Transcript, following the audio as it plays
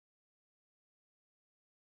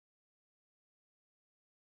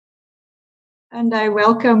and I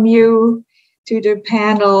welcome you to the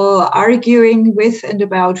panel Arguing with and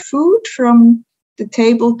About Food from the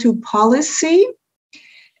Table to Policy.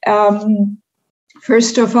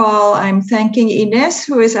 First of all, I'm thanking Ines,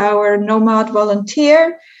 who is our Nomad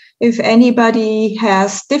volunteer. If anybody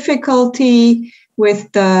has difficulty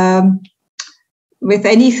with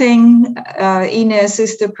anything, Ines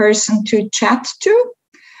is the person to chat to.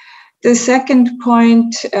 The second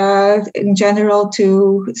point in general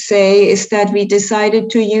to say is that we decided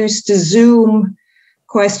to use the Zoom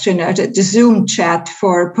question, the Zoom chat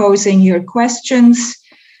for posing your questions.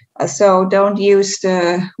 So don't use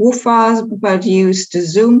the WUFA, but use the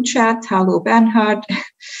Zoom chat. Hallo Bernhard.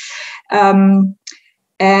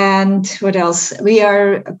 And what else? We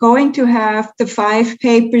are going to have the 5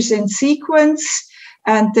 papers in sequence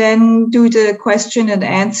and then do the question and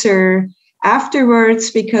answer afterwards,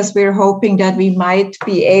 because we're hoping that we might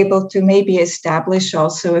be able to maybe establish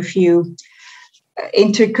also a few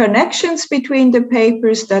interconnections between the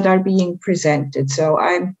papers that are being presented. So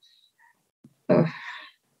I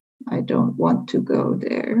don't want to go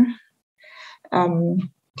there. I'm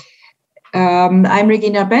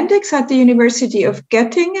Regina Bendix at the University of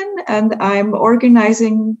Göttingen, and I'm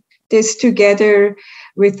organizing this together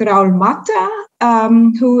with Raoul Mata,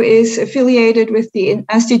 who is affiliated with the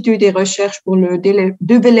Institut de Recherche pour le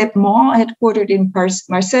Développement, headquartered in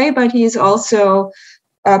Marseille, but he is also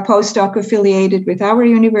a postdoc affiliated with our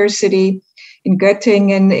university in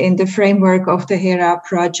Göttingen in the framework of the HERA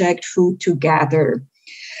project Food to Gather.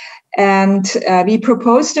 And we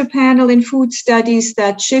proposed a panel in food studies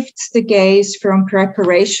that shifts the gaze from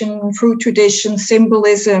preparation, food tradition,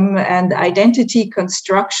 symbolism, and identity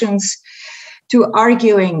constructions to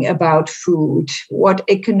arguing about food, what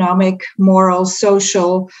economic, moral,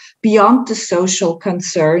 social, beyond the social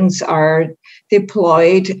concerns are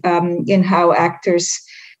deployed in how actors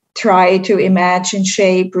try to imagine,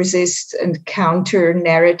 shape, resist, and counter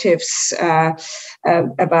narratives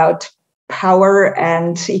about power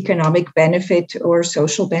and economic benefit or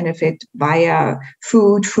social benefit via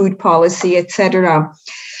food policy, etc.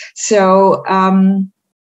 So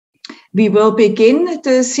we will begin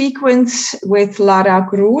the sequence with Lara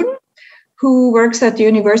Grun, who works at the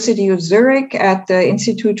University of Zurich at the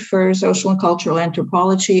Institute for Social and Cultural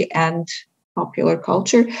Anthropology and Popular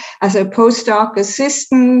Culture as a postdoc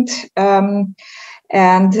assistant. And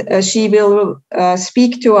she will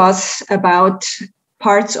speak to us about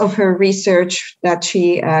parts of her research that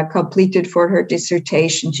she completed for her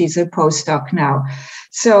dissertation. She's a postdoc now.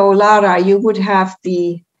 So Lara, you would have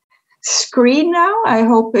the screen now. I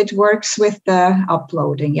hope it works with the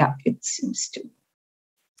uploading. Yeah, it seems to.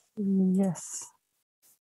 Yes.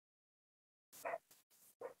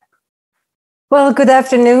 Well, good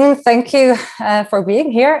afternoon. Thank you for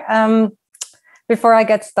being here. Before I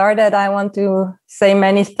get started, I want to say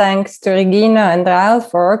many thanks to Regina and Raoul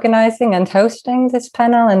for organizing and hosting this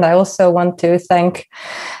panel. And I also want to thank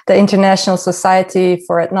the International Society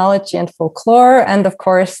for Ethnology and Folklore, and of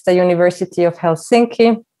course, the University of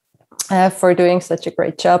Helsinki for doing such a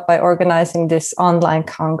great job by organizing this online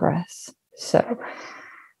congress. So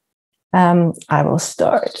I will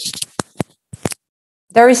start.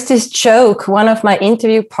 There is this joke one of my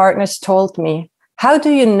interview partners told me. How do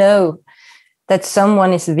you know that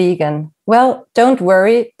someone is vegan? Well, don't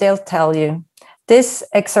worry, they'll tell you. This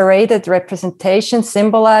X-rated representation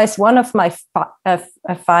symbolized one of my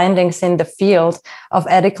findings in the field of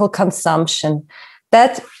ethical consumption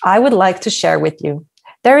that I would like to share with you.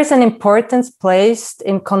 There is an importance placed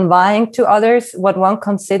in conveying to others what one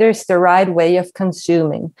considers the right way of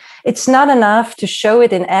consuming. It's not enough to show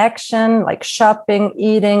it in action, like shopping,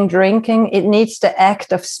 eating, drinking. It needs the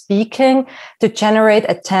act of speaking to generate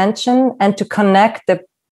attention and to connect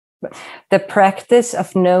the practice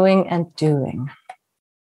of knowing and doing.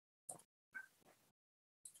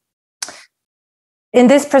 In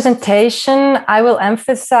this presentation, I will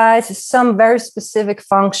emphasize some very specific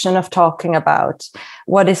function of talking about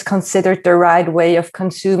what is considered the right way of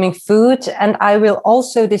consuming food, and I will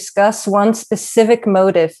also discuss one specific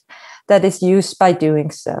motive that is used by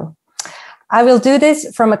doing so. I will do this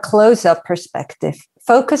from a close-up perspective,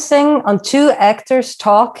 focusing on 2 actors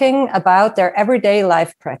talking about their everyday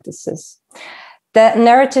life practices. The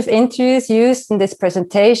narrative interviews used in this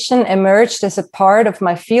presentation emerged as a part of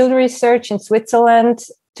my field research in Switzerland,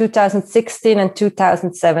 2016 and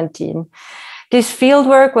 2017. This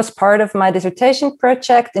fieldwork was part of my dissertation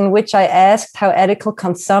project in which I asked how ethical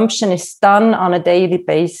consumption is done on a daily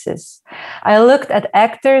basis. I looked at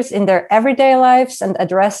actors in their everyday lives and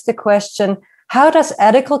addressed the question, how does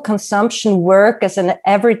ethical consumption work as an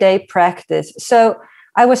everyday practice? So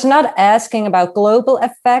I was not asking about global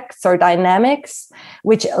effects or dynamics,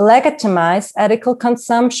 which legitimize ethical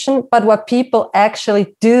consumption, but what people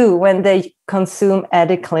actually do when they consume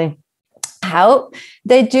ethically, how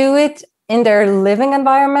they do it in their living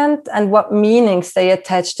environment, and what meanings they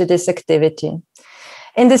attach to this activity.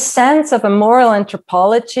 In the sense of a moral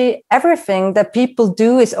anthropology, everything that people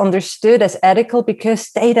do is understood as ethical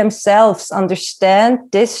because they themselves understand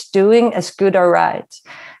this doing as good or right.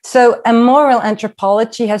 So a moral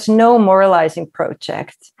anthropology has no moralizing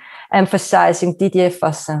project, emphasizing Didier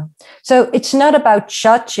Fassin. So it's not about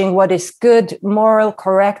judging what is good, moral,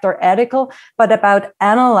 correct, or ethical, but about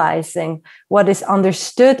analyzing what is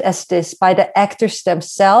understood as this by the actors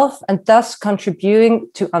themselves and thus contributing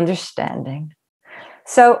to understanding.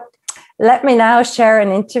 So let me now share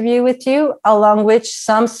an interview with you, along which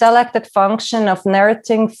some selected function of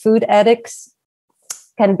narrating food ethics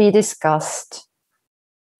can be discussed.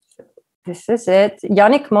 This is it.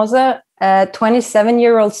 Yannick Moser, a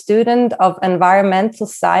 27-year-old student of environmental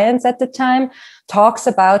science at the time, talks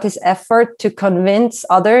about his effort to convince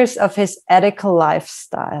others of his ethical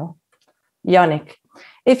lifestyle. Yannick,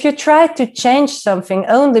 if you try to change something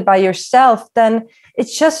only by yourself, then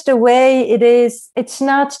it's just the way it is. It's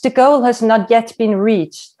not, the goal has not yet been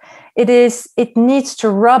reached. It needs to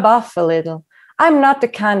rub off a little. I'm not the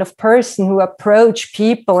kind of person who approach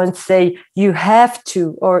people and say, you have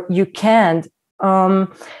to, or you can't.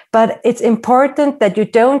 But it's important that you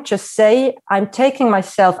don't just say, I'm taking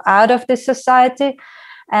myself out of this society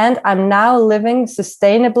and I'm now living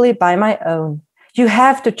sustainably by my own. You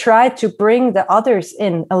have to try to bring the others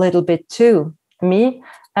in a little bit too, me.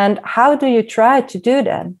 And how do you try to do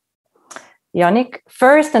that? Yannick,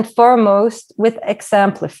 first and foremost with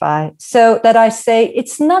exemplify, so that I say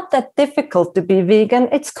it's not that difficult to be vegan,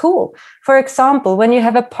 it's cool. For example, when you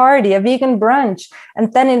have a party, a vegan brunch,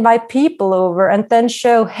 and then invite people over and then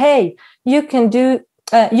show, hey, you can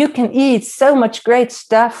eat so much great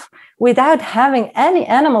stuff without having any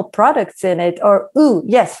animal products in it, or, ooh,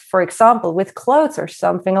 yes, for example, with clothes or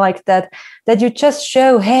something like that, that you just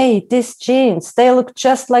show, hey, these jeans, they look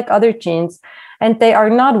just like other jeans, and they are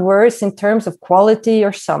not worse in terms of quality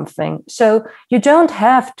or something. So you don't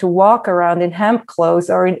have to walk around in hemp clothes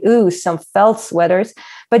or in, ooh, some felt sweaters,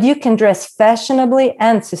 but you can dress fashionably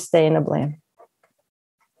and sustainably.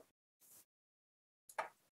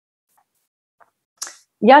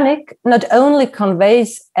 Yannick not only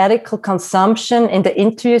conveys ethical consumption in the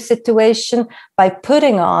interview situation by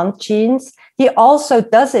putting on jeans, he also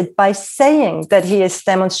does it by saying that he is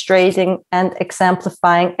demonstrating and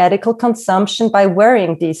exemplifying ethical consumption by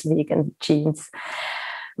wearing these vegan jeans.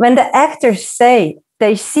 When the actors say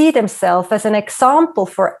they see themselves as an example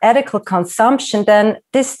for ethical consumption, then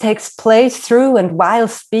this takes place through and while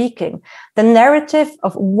speaking. The narrative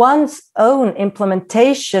of one's own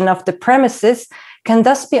implementation of the premises can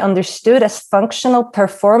thus be understood as functional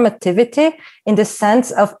performativity in the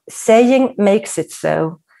sense of saying makes it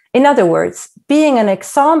so. In other words, being an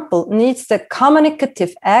example needs the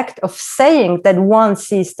communicative act of saying that one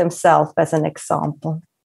sees themselves as an example.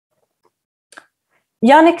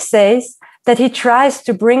 Yannick says that he tries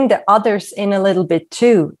to bring the others in a little bit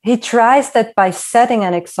too. He tries that by setting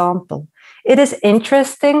an example. It is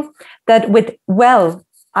interesting that with, well,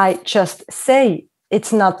 I just say,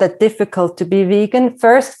 it's not that difficult to be vegan,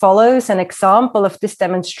 first follows an example of this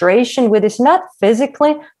demonstration, which is not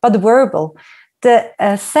physically, but verbal. The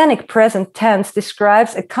scenic present tense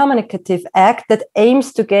describes a communicative act that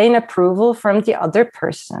aims to gain approval from the other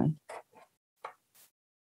person.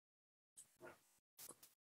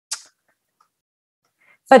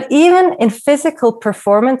 But even in physical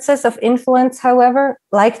performances of influence, however,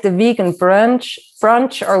 like the vegan brunch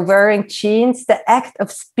or wearing jeans, the act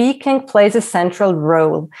of speaking plays a central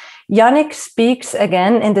role. Yannick speaks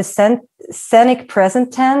again in the scenic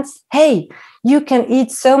present tense. Hey, you can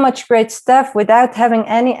eat so much great stuff without having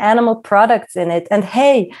any animal products in it. And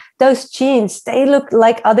hey, those jeans, they look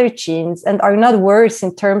like other jeans and are not worse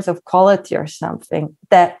in terms of quality or something.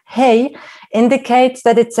 That hey indicates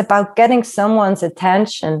that it's about getting someone's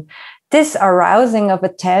attention. This arousing of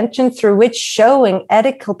attention through which showing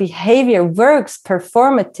ethical behavior works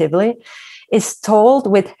performatively is told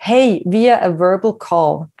with hey via a verbal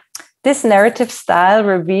call. This narrative style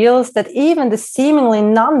reveals that even the seemingly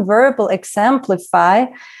non-verbal exemplify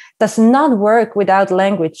does not work without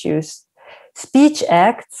language use. Speech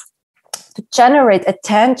acts to generate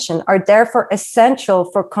attention are therefore essential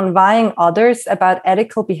for conveying others about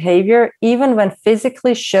ethical behavior, even when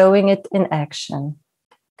physically showing it in action.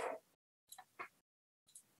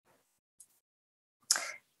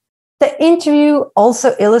 The interview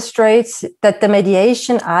also illustrates that the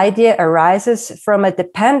mediation idea arises from a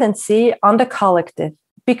dependency on the collective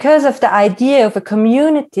because of the idea of a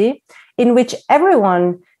community in which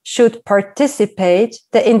everyone should participate.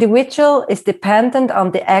 The individual is dependent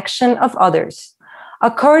on the action of others.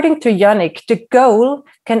 According to Yannick, the goal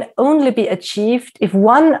can only be achieved if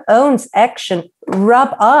one owns action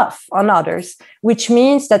rub off on others, which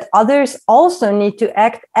means that others also need to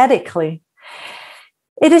act ethically.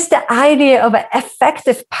 It is the idea of an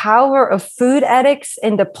effective power of food ethics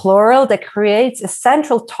in the plural that creates a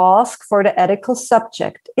central task for the ethical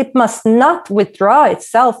subject. It must not withdraw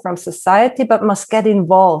itself from society, but must get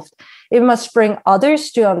involved. It must bring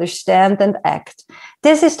others to understand and act.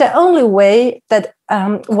 This is the only way that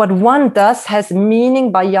what one does has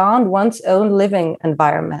meaning beyond one's own living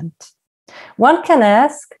environment. One can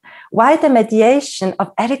ask why the mediation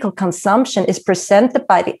of ethical consumption is presented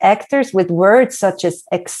by the actors with words such as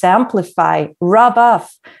exemplify, rub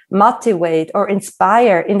off, motivate, or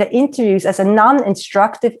inspire in the interviews as a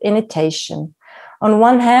non-instructive imitation. On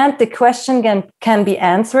one hand, the question can be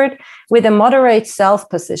answered with a moderate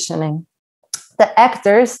self-positioning. The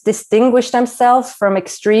actors distinguish themselves from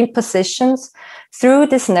extreme positions through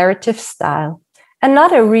this narrative style.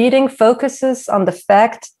 Another reading focuses on the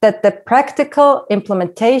fact that the practical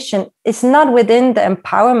implementation is not within the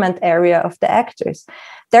empowerment area of the actors.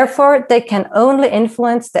 Therefore, they can only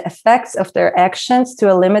influence the effects of their actions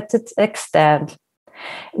to a limited extent.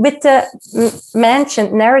 With the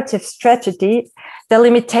mentioned narrative strategy, the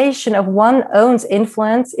limitation of one's own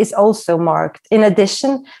influence is also marked. In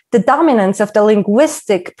addition, the dominance of the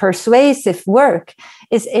linguistic persuasive work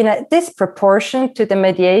is in a disproportion to the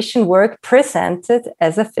mediation work presented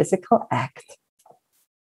as a physical act.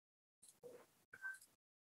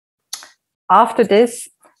 After this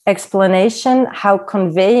explanation how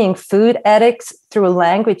conveying food ethics through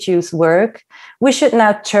language use work, we should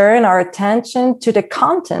now turn our attention to the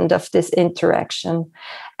content of this interaction.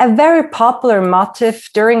 A very popular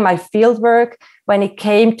motif during my fieldwork when it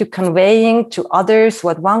came to conveying to others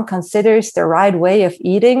what one considers the right way of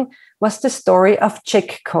eating was the story of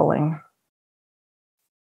chick culling.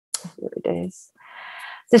 Here it is.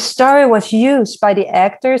 The story was used by the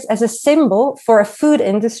actors as a symbol for a food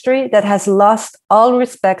industry that has lost all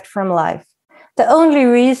respect from life. The only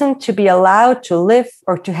reason to be allowed to live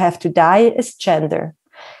or to have to die is gender.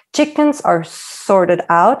 Chickens are sorted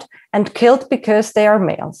out and killed because they are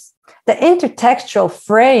males. The intertextual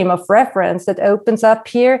frame of reference that opens up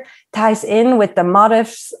here ties in with the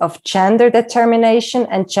motifs of gender determination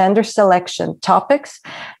and gender selection, topics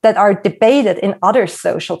that are debated in other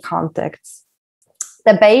social contexts.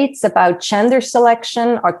 Debates about gender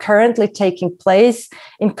selection are currently taking place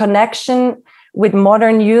in connection with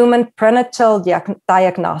modern human prenatal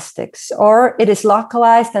diagnostics, or it is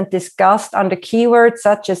localized and discussed under keywords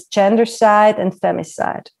such as gendercide and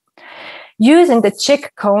femicide. Using the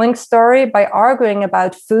chick culling story by arguing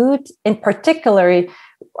about food, in particular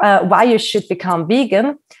why you should become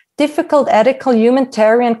vegan, difficult ethical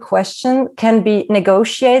humanitarian question can be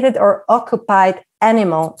negotiated or occupied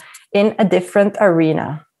animal in a different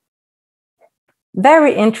arena.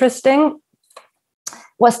 Very interesting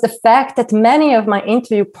was the fact that many of my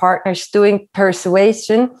interview partners doing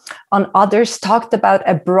persuasion on others talked about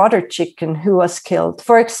a brother chicken who was killed.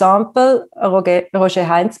 For example, Roger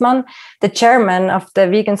Heinzmann, the chairman of the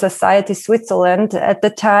Vegan Society Switzerland at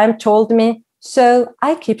the time, told me, so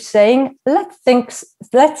I keep saying, let's think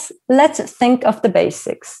of the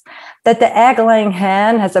basics, that the egg-laying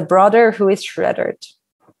hen has a brother who is shredded.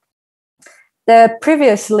 The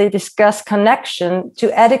previously discussed connection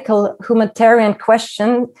to ethical humanitarian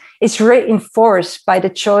question is reinforced by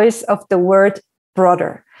the choice of the word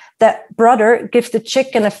brother. That brother gives the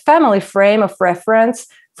chicken a family frame of reference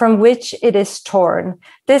from which it is torn.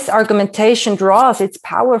 This argumentation draws its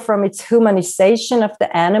power from its humanization of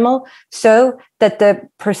the animal so that the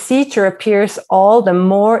procedure appears all the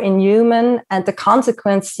more inhuman and the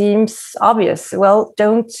consequence seems obvious. Well,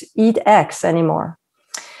 don't eat eggs anymore.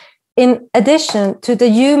 In addition to the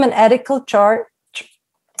human ethical charge,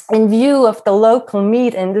 in view of the local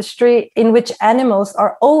meat industry in which animals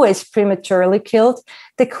are always prematurely killed,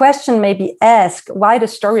 the question may be asked why the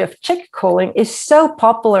story of chick culling is so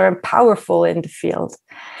popular and powerful in the field.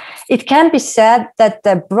 It can be said that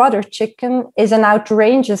the brother chicken is an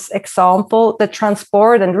outrageous example that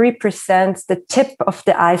transports and represents the tip of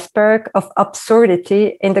the iceberg of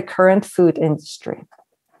absurdity in the current food industry.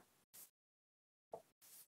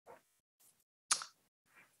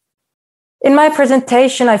 In my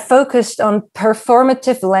presentation, I focused on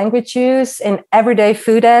performative language use in everyday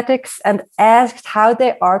food ethics and asked how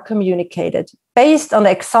they are communicated. based on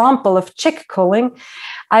the example of chick culling,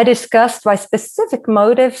 I discussed why specific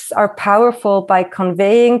motives are powerful by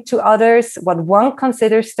conveying to others what one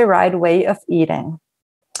considers the right way of eating.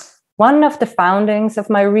 One of the foundings of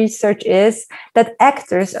my research is that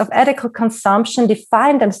actors of ethical consumption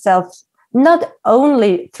define themselves not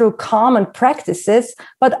only through common practices,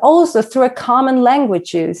 but also through a common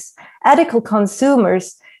language use. Ethical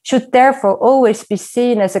consumers should therefore always be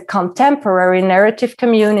seen as a contemporary narrative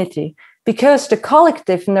community, because the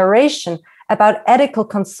collective narration about ethical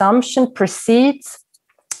consumption proceeds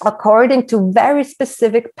according to very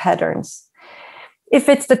specific patterns. If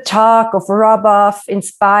it's the talk of rub off,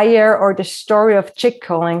 inspire, or the story of chick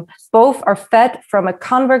culling, both are fed from a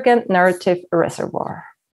convergent narrative reservoir.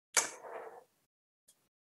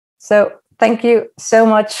 So thank you so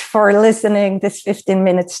much for listening this 15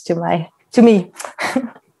 minutes to me. Thank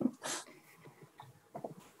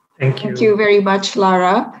you. Thank you very much,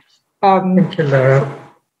 Lara. Thank you, Lara,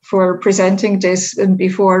 for presenting this. And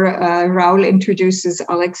before Raul introduces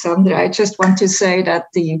Alexandra, I just want to say that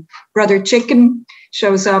the Brother Chicken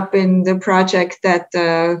shows up in the project that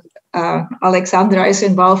Alexandra is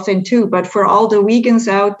involved in too. But for all the vegans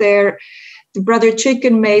out there, the Brother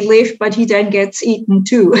Chicken may live, but he then gets eaten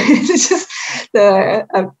too. It's just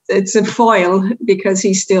it's a foil because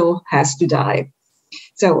he still has to die.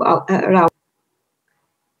 So, Raul.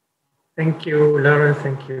 Thank you, Lara.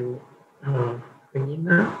 Thank you,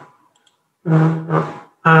 Regina.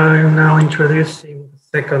 I'm now introducing the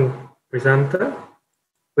second presenter,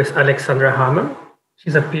 who is Alexandra Hammer.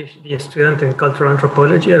 She's a PhD student in cultural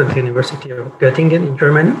anthropology at the University of Göttingen in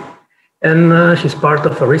Germany. And she's part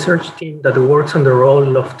of a research team that works on the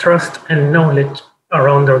role of trust and knowledge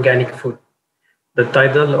around organic food. The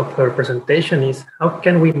title of her presentation is "How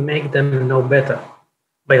Can We Make Them Know Better?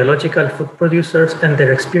 Biological Food Producers and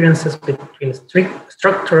Their Experiences Between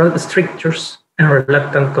Structural Strictures and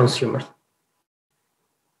Reluctant Consumers."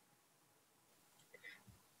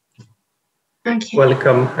 Okay.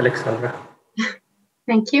 Welcome, Alexandra.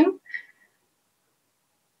 Thank you.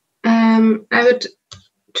 I would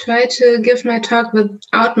try to give my talk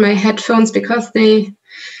without my headphones because they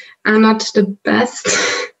are not the best.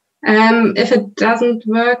 If it doesn't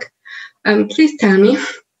work, please tell me.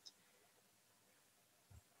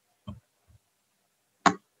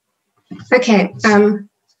 Okay,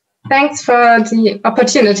 thanks for the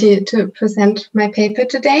opportunity to present my paper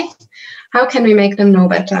today. How can we make them know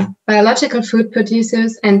better? Biological food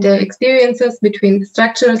producers and their experiences between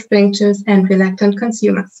structural strictures and reluctant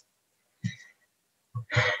consumers.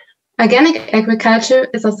 Organic agriculture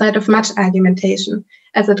is a site of much argumentation,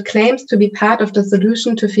 as it claims to be part of the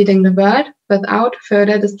solution to feeding the world without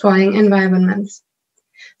further destroying environments.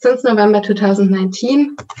 Since November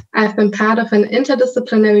 2019, I've been part of an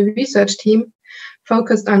interdisciplinary research team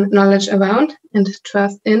focused on knowledge around and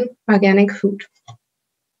trust in organic food.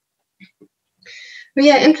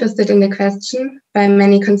 We are interested in the question why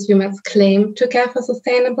many consumers claim to care for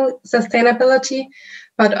sustainability,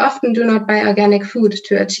 but often do not buy organic food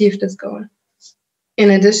to achieve this goal.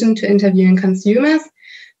 In addition to interviewing consumers,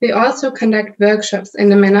 we also conduct workshops in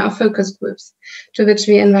the manner of focus groups, to which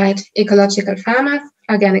we invite ecological farmers,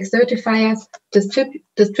 organic certifiers,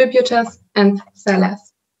 distributors, and sellers.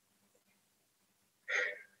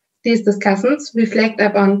 These discussions reflect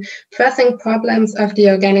upon pressing problems of the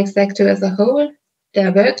organic sector as a whole,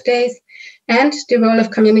 their workdays, and the role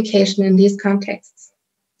of communication in these contexts.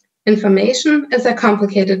 Information is a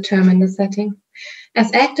complicated term in this setting,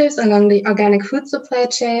 as actors along the organic food supply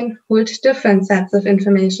chain hold different sets of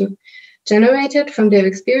information generated from their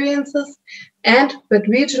experiences and with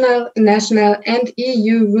regional, national, and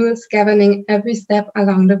EU rules governing every step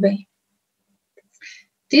along the way.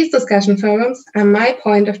 These discussion forums are my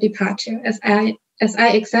point of departure as I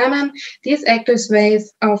examine these actors'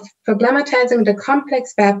 ways of problematizing the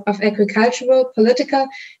complex web of agricultural, political,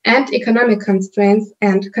 and economic constraints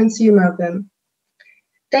and consumer whim.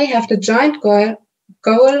 They have the joint goal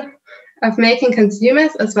of making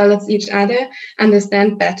consumers, as well as each other,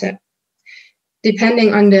 understand better.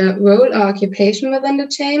 Depending on their role or occupation within the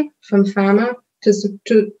chain, from farmer to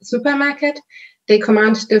supermarket, they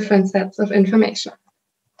command different sets of information.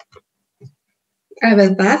 I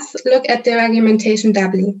will thus look at their argumentation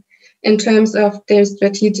doubly, in terms of their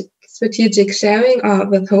strategic sharing or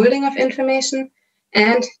withholding of information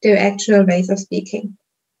and their actual ways of speaking.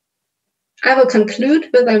 I will conclude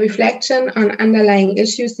with a reflection on underlying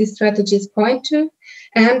issues these strategies point to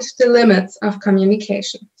and the limits of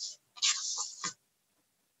communication.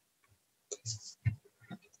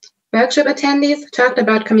 Workshop attendees talked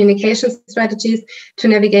about communication strategies to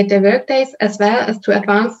navigate their workdays as well as to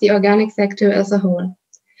advance the organic sector as a whole.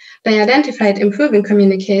 They identified improving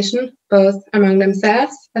communication, both among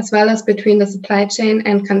themselves as well as between the supply chain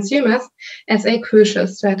and consumers, as a crucial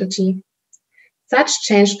strategy. Such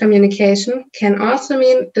changed communication can also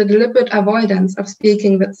mean the deliberate avoidance of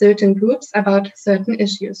speaking with certain groups about certain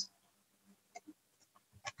issues.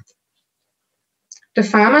 The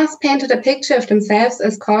farmers painted a picture of themselves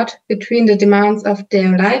as caught between the demands of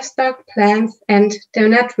their livestock, plants, and their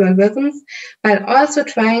natural rhythms, while also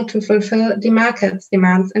trying to fulfill the market's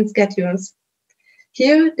demands and schedules.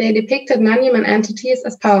 Here, they depicted non-human entities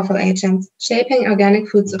as powerful agents, shaping organic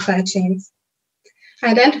food supply chains.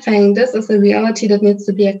 Identifying this as a reality that needs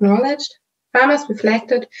to be acknowledged, farmers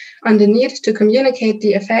reflected on the need to communicate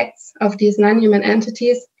the effects of these non-human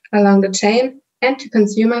entities along the chain and to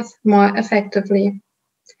consumers more effectively.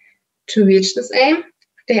 To reach this aim,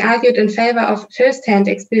 they argued in favor of first-hand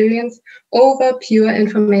experience over pure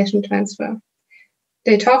information transfer.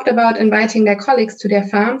 They talked about inviting their colleagues to their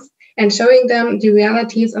farms and showing them the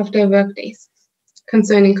realities of their workdays.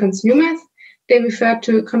 Concerning consumers, they referred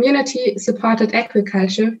to community-supported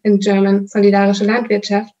agriculture, in German solidarische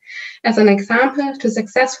Landwirtschaft, as an example to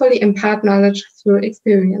successfully impart knowledge through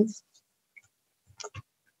experience.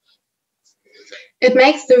 It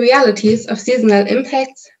makes the realities of seasonal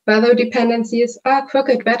impacts, weather dependencies, or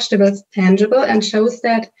crooked vegetables tangible and shows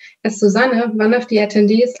that, as Susanne, one of the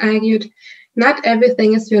attendees, argued, not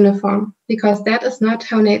everything is uniform, because that is not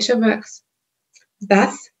how nature works.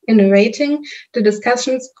 Thus, in narrating, the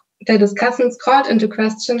discussants called into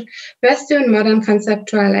question Western modern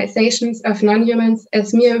conceptualizations of non-humans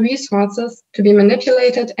as mere resources to be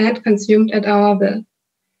manipulated and consumed at our will.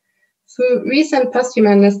 Through recent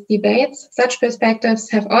posthumanist debates, such perspectives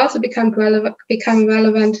have also become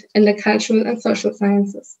relevant in the cultural and social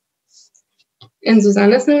sciences. In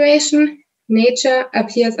Susanne's narration, nature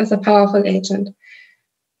appears as a powerful agent,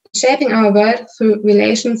 shaping our world through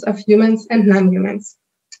relations of humans and non-humans.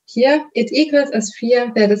 Here, it equals a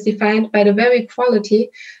sphere that is defined by the very quality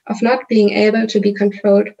of not being able to be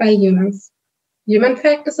controlled by humans. Human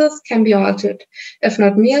practices can be altered, if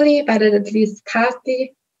not merely, but at least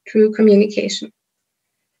partly, through communication.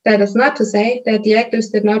 That is not to say that the actors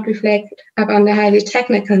did not reflect upon the highly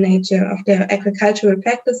technical nature of their agricultural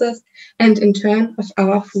practices and, in turn, of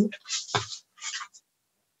our food.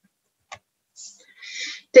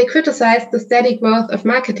 They criticized the steady growth of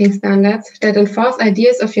marketing standards that enforce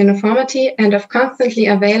ideas of uniformity and of constantly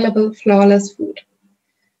available, flawless food.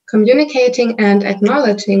 Communicating and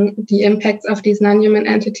acknowledging the impacts of these non-human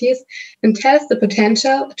entities entails the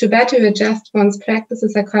potential to better adjust one's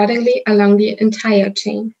practices accordingly along the entire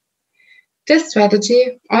chain. This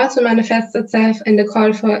strategy also manifests itself in the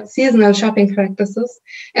call for seasonal shopping practices,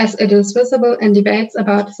 as it is visible in debates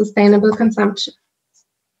about sustainable consumption.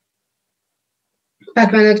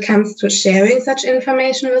 But when it comes to sharing such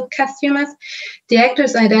information with consumers, the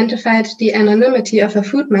actors identified the anonymity of a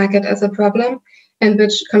food market as a problem in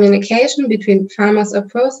which communication between farmers or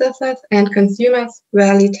processors and consumers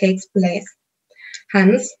rarely takes place.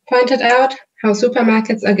 Hans pointed out how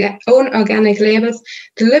supermarkets' own organic labels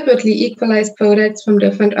deliberately equalize products from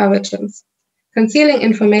different origins, concealing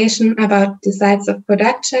information about the sites of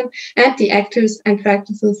production and the actors and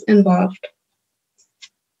practices involved.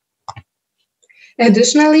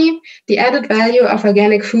 Additionally, the added value of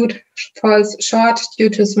organic food falls short due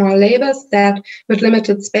to small labels that, with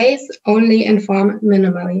limited space, only inform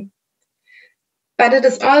minimally. But it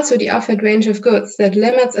is also the offered range of goods that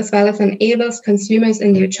limits as well as enables consumers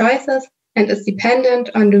in their choices and is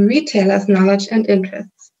dependent on the retailer's knowledge and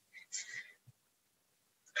interests.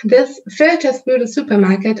 This filter through the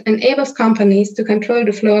supermarket enables companies to control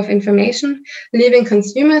the flow of information, leaving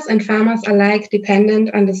consumers and farmers alike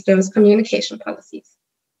dependent on the store's communication policies.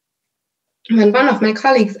 When one of my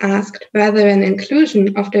colleagues asked whether an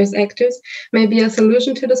inclusion of those actors may be a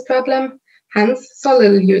solution to this problem, Hans saw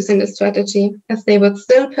little use in the strategy, as they would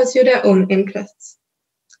still pursue their own interests.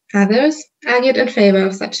 Others argued in favor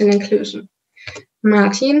of such an inclusion.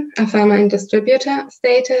 Martin, a farmer and distributor,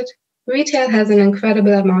 stated, "Retail has an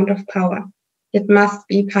incredible amount of power. It must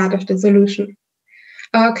be part of the solution.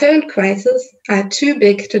 Our current crises are too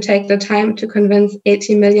big to take the time to convince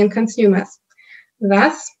 80 million consumers.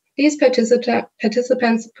 Thus, these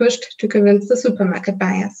participants pushed to convince the supermarket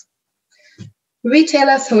buyers.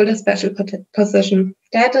 Retailers hold a special position.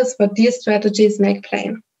 That is what these strategies make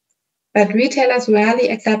plain. But retailers rarely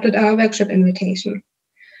accepted our workshop invitation.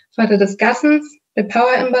 For the discussants, the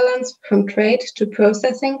power imbalance from trade to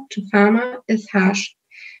processing to farmer is harsh,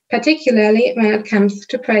 particularly when it comes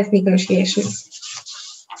to price negotiations.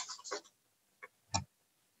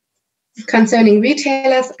 Concerning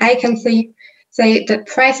retailers, I can see say that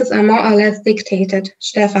prices are more or less dictated,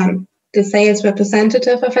 Stefan, the sales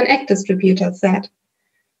representative of an egg distributor, said.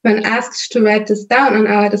 When asked to write this down on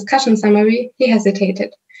our discussion summary, he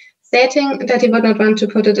hesitated, stating that he would not want to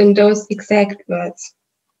put it in those exact words.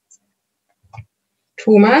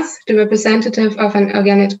 Thomas, the representative of an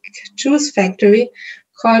organic juice factory,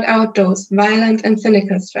 called out those violent and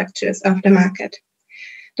cynical structures of the market.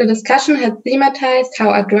 The discussion had thematized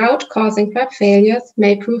how a drought causing crop failures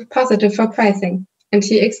may prove positive for pricing, and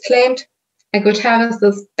he exclaimed, "A good harvest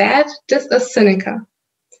is bad, this is cynical."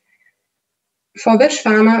 For which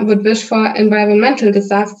farmer would wish for environmental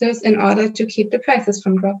disasters in order to keep the prices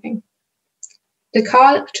from dropping? The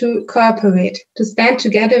call to cooperate, to stand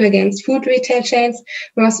together against food retail chains,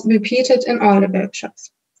 was repeated in all the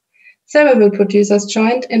workshops. Several producers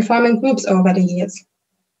joined in forming groups over the years.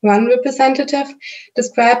 One representative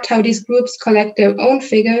described how these groups collect their own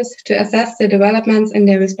figures to assess the developments in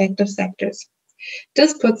their respective sectors.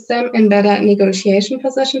 This puts them in better negotiation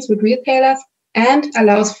positions with retailers and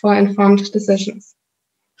allows for informed decisions.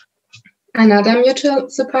 Another mutual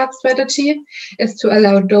support strategy is to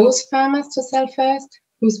allow those farmers to sell first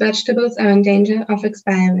whose vegetables are in danger of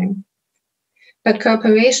expiring. But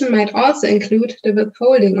cooperation might also include the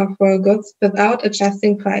withholding of raw goods without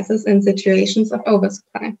adjusting prices in situations of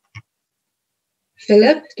oversupply.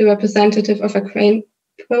 Philip, the representative of a grain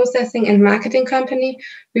processing and marketing company,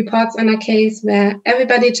 reports on a case where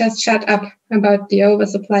everybody just shut up about the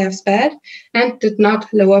oversupply of spelt and did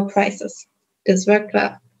not lower prices. This worked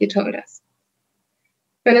well, he told us.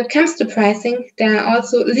 When it comes to pricing, there are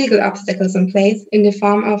also legal obstacles in place in the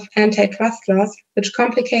form of antitrust laws, which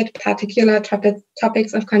complicate particular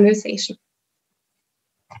topics of conversation.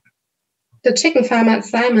 The chicken farmer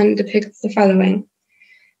Simon depicts the following.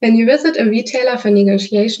 When you visit a retailer for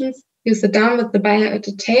negotiations, you sit down with the buyer at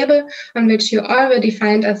a table on which you already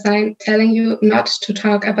find a sign telling you not to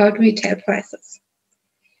talk about retail prices.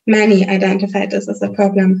 Many identified this as a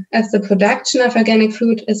problem, as the production of organic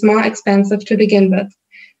food is more expensive to begin with.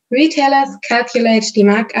 Retailers calculate the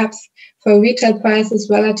markups for retail prices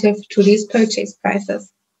relative to these purchase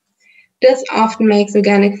prices. This often makes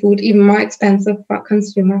organic food even more expensive for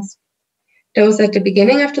consumers. Those at the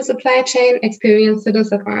beginning of the supply chain experience the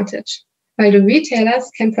disadvantage, while the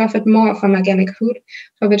retailers can profit more from organic food,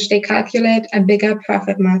 for which they calculate a bigger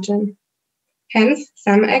profit margin. Hence,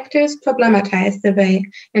 some actors problematize the way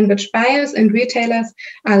in which buyers and retailers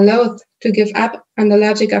are loath to give up on the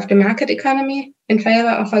logic of the market economy in favor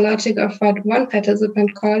of a logic of what one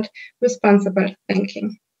participant called responsible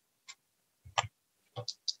thinking.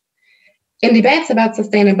 In debates about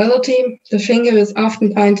sustainability, the finger is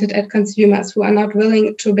often pointed at consumers who are not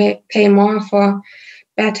willing to pay more for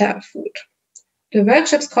better food. The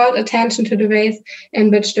workshops called attention to the ways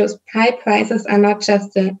in which those high prices are not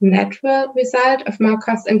just the natural result of more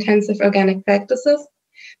cost-intensive organic practices,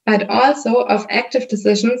 but also of active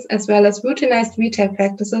decisions as well as routinized retail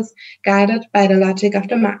practices guided by the logic of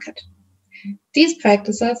the market. These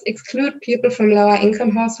practices exclude people from lower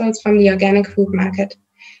income households from the organic food market.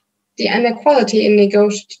 The inequality in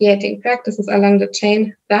negotiating practices along the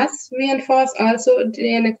chain thus reinforce also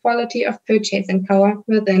the inequality of purchasing power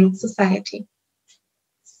within society.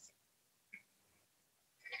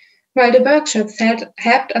 While the workshops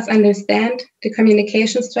helped us understand the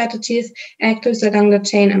communication strategies actors along the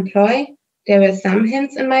chain employ, there were some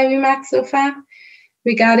hints in my remarks so far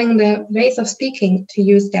regarding the ways of speaking, to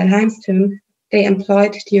use Delheim's term, they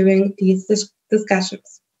employed during these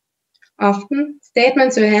discussions. Often,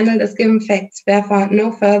 statements were handled as given facts, therefore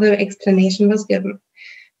no further explanation was given.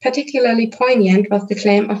 Particularly poignant was the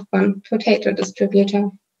claim of one potato distributor.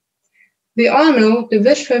 We all know the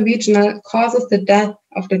wish for regional causes the death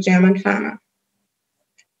of the German farmer.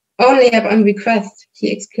 Only upon request,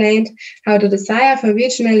 he explained how the desire for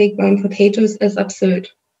regionally grown potatoes is absurd.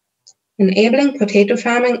 Enabling potato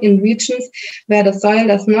farming in regions where the soil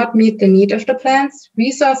does not meet the need of the plants,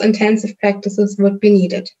 resource-intensive practices would be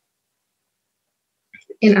needed.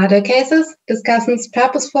 In other cases, discussants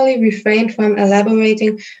purposefully refrained from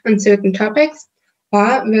elaborating on certain topics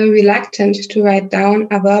or were reluctant to write down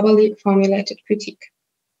a verbally formulated critique.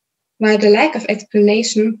 While the lack of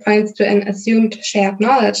explanation points to an assumed shared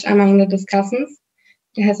knowledge among the discussants,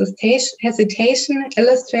 the hesitation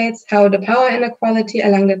illustrates how the power inequality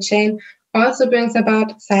along the chain also brings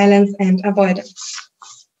about silence and avoidance.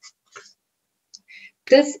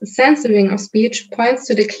 This censoring of speech points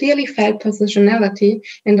to the clearly felt positionality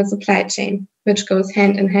in the supply chain, which goes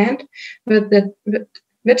hand in hand with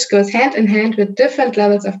different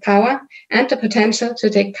levels of power and the potential to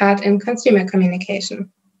take part in consumer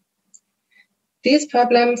communication. These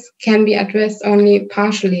problems can be addressed only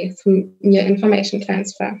partially through mere information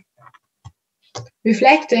transfer.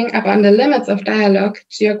 Reflecting upon the limits of dialogue,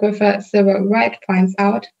 geographer Sarah Wright points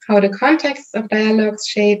out how the contexts of dialogues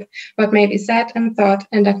shape what may be said and thought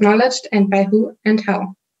and acknowledged, and by who and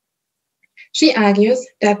how. She argues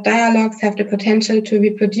that dialogues have the potential to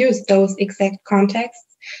reproduce those exact contexts,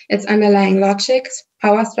 its underlying logics,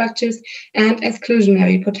 power structures, and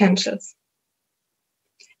exclusionary potentials.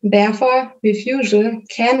 Therefore, refusal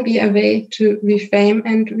can be a way to reframe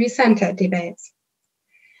and recenter debates.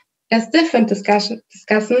 As different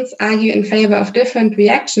discussants argue in favor of different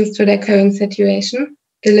reactions to their current situation,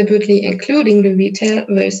 deliberately including the retail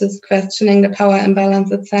versus questioning the power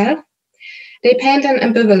imbalance itself, they paint an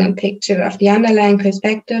ambivalent picture of the underlying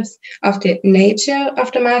perspectives of the nature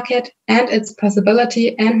of the market and its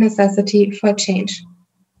possibility and necessity for change.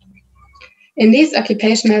 In these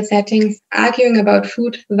occupational settings, arguing about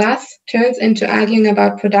food thus turns into arguing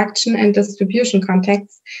about production and distribution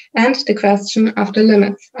contexts and the question of the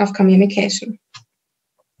limits of communication.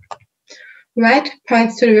 Wright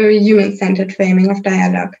points to the very human-centered framing of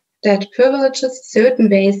dialogue that privileges certain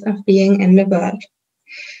ways of being in the world.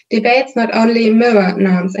 Debates not only mirror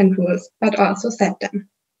norms and rules, but also set them.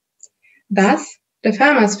 Thus, the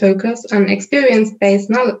farmer's focus on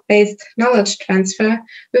experience-based knowledge transfer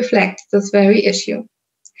reflects this very issue.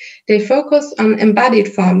 They focus on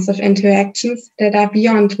embodied forms of interactions that are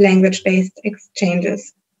beyond language-based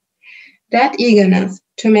exchanges. That eagerness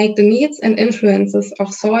to make the needs and influences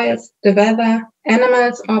of soils, the weather,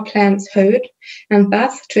 animals, or plants heard, and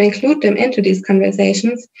thus to include them into these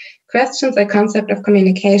conversations, questions a concept of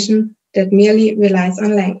communication that merely relies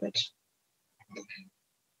on language.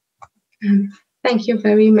 Thank you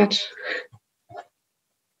very much.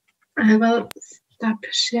 I will stop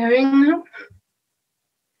sharing now.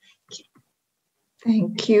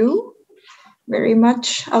 Thank you very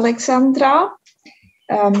much, Alexandra.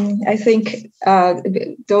 I think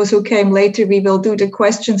those who came later, we will do the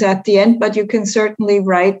questions at the end, but you can certainly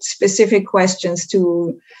write specific questions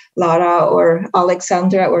to Lara or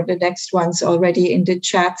Alexandra or the next ones already in the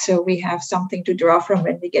chat, so we have something to draw from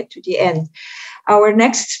when we get to the end. Our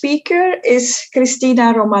next speaker is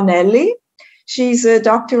Cristina Romanelli. She's a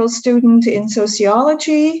doctoral student in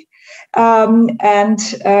sociology, and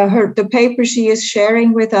the paper she is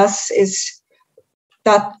sharing with us is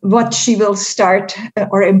that what she will start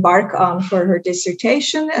or embark on for her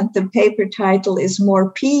dissertation, and the paper title is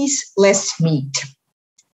More Peace, Less Meat.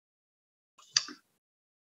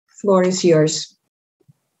 Floor is yours.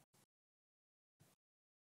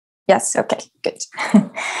 Yes, okay, good.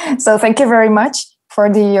 So thank you very much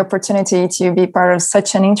for the opportunity to be part of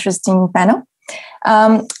such an interesting panel.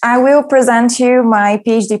 I will present you my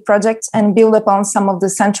PhD project and build upon some of the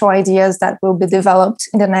central ideas that will be developed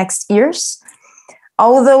in the next years.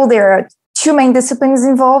 Although there are two main disciplines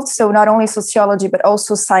involved, so not only sociology, but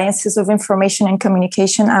also sciences of information and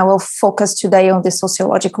communication, I will focus today on the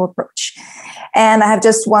sociological approach. And I have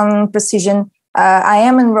just one precision. I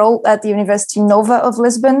am enrolled at the University Nova of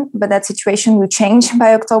Lisbon, but that situation will change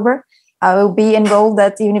by October. I will be enrolled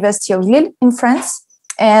at the University of Lille in France,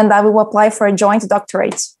 and I will apply for a joint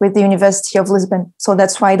doctorate with the University of Lisbon. So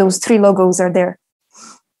that's why those three logos are there.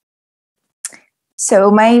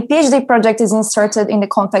 So my PhD project is inserted in the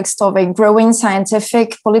context of a growing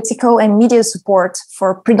scientific, political, and media support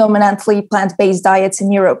for predominantly plant-based diets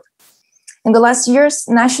in Europe. In the last years,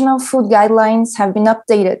 national food guidelines have been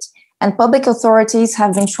updated, and public authorities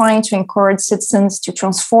have been trying to encourage citizens to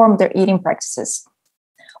transform their eating practices.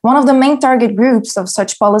 One of the main target groups of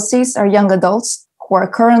such policies are young adults, who are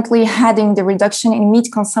currently heading the reduction in meat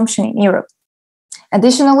consumption in Europe.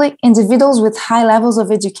 Additionally, individuals with high levels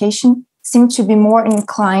of education seem to be more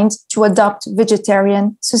inclined to adopt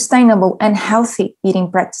vegetarian, sustainable, and healthy eating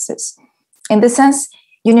practices. In this sense,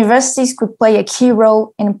 universities could play a key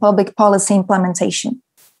role in public policy implementation.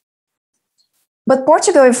 But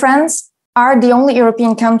Portugal and France are the only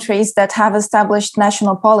European countries that have established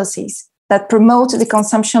national policies that promote the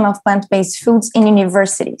consumption of plant-based foods in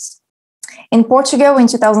universities. In Portugal, in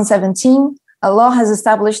 2017, a law has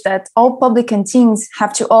established that all public canteens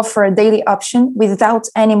have to offer a daily option without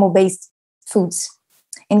animal-based foods.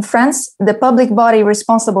 In France, the public body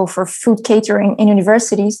responsible for food catering in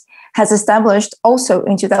universities has established, also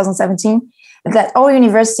in 2017, that all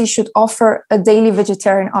universities should offer a daily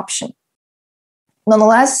vegetarian option.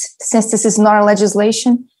 Nonetheless, since this is not a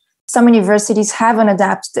legislation, some universities haven't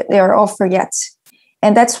adapted their offer yet.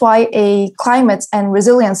 And that's why a climate and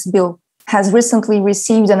resilience bill has recently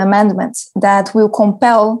received an amendment that will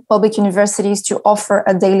compel public universities to offer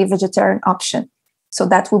a daily vegetarian option. So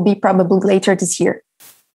that will be probably later this year.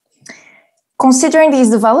 Considering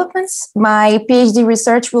these developments, my PhD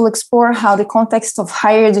research will explore how the context of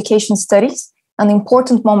higher education studies, an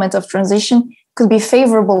important moment of transition, could be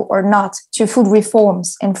favorable or not to food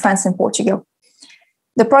reforms in France and Portugal.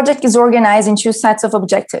 The project is organized in two sets of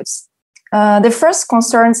objectives. The first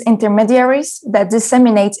concerns intermediaries that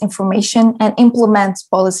disseminate information and implement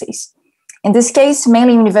policies. In this case,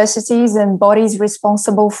 mainly universities and bodies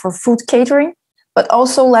responsible for food catering, but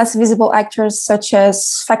also less visible actors such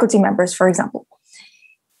as faculty members, for example.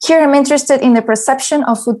 Here, I'm interested in the perception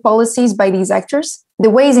of food policies by these actors, the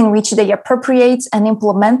ways in which they appropriate and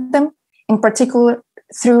implement them, in particular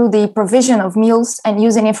through the provision of meals and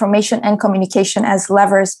using information and communication as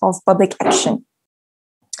levers of public action.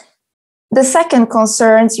 The second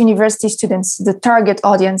concerns university students, the target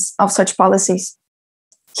audience of such policies.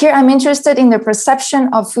 Here, I'm interested in the perception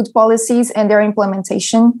of food policies and their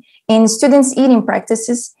implementation, in students' eating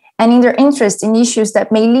practices, and in their interest in issues that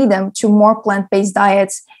may lead them to more plant-based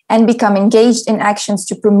diets and become engaged in actions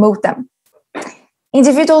to promote them.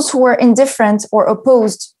 Individuals who are indifferent or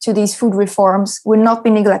opposed to these food reforms will not be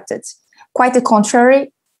neglected. Quite the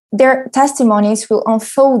contrary, their testimonies will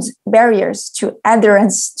unfold barriers to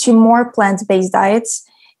adherence to more plant-based diets,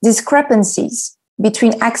 discrepancies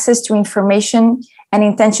between access to information and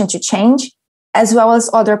intention to change, as well as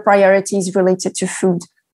other priorities related to food.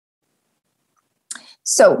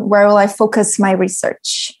 So, where will I focus my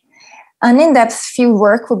research? An in-depth field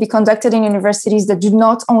work will be conducted in universities that do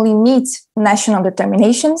not only meet national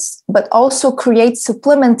determinations, but also create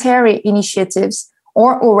supplementary initiatives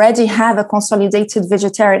or already have a consolidated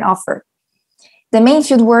vegetarian offer. The main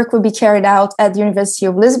field work will be carried out at the University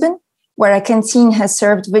of Lisbon, where a canteen has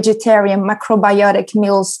served vegetarian macrobiotic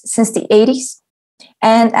meals since the 80s,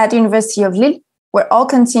 and at the University of Lille, where all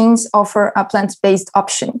canteens offer a plant-based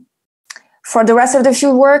option. For the rest of the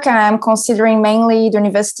field work, I'm considering mainly the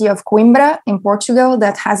University of Coimbra in Portugal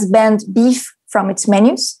that has banned beef from its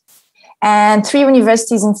menus, and 3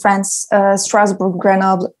 universities in France, Strasbourg,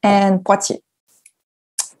 Grenoble, and Poitiers.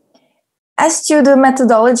 As to the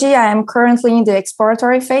methodology, I am currently in the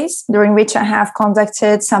exploratory phase, during which I have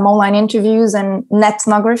conducted some online interviews and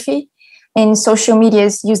ethnography in social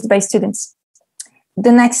medias used by students.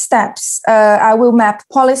 The next steps, I will map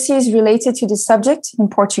policies related to this subject in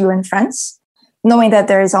Portugal and France, knowing that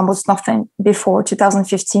there is almost nothing before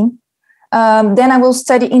 2015. Then I will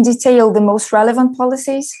study in detail the most relevant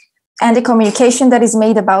policies and the communication that is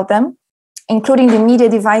made about them, including the media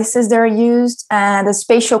devices that are used and the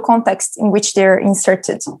spatial context in which they're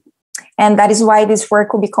inserted. And that is why this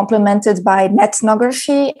work will be complemented by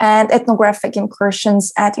ethnography and ethnographic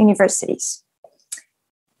incursions at universities.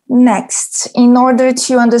 Next, in order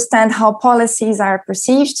to understand how policies are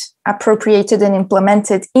perceived, appropriated, and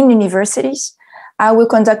implemented in universities, I will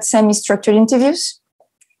conduct semi-structured interviews.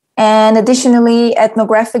 And additionally,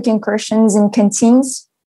 ethnographic incursions in canteens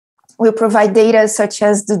will provide data such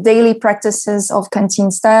as the daily practices of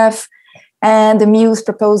canteen staff and the meals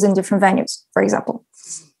proposed in different venues, for example.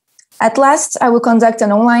 At last, I will conduct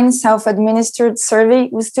an online self-administered survey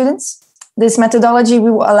with students. This methodology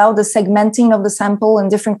will allow the segmenting of the sample in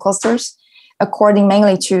different clusters, according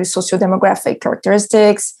mainly to socio-demographic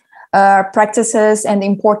characteristics, practices, and the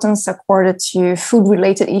importance accorded to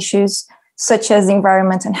food-related issues, such as the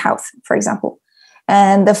environment and health, for example.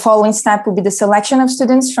 And the following step will be the selection of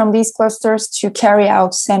students from these clusters to carry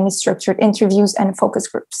out semi-structured interviews and focus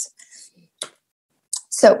groups.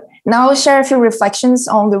 So now I'll share a few reflections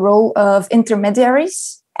on the role of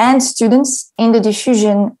intermediaries and students in the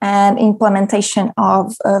diffusion and implementation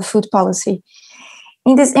of food policy.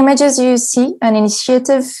 In these images, you see an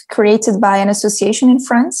initiative created by an association in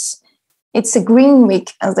France. It's a Green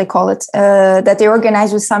Week, as they call it, that they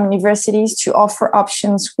organize with some universities to offer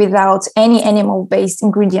options without any animal-based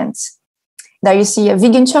ingredients. There you see a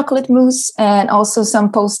vegan chocolate mousse and also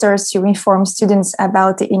some posters to inform students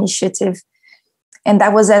about the initiative. And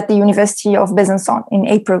that was at the University of Besançon in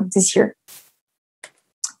April this year.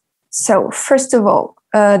 So first of all,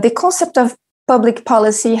 the concept of public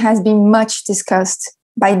policy has been much discussed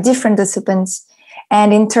by different disciplines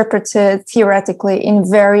and interpreted theoretically in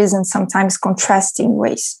various and sometimes contrasting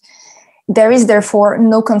ways. There is therefore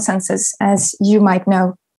no consensus, as you might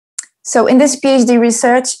know. So in this PhD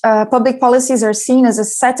research, public policies are seen as a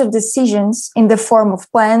set of decisions in the form of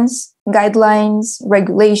plans, guidelines,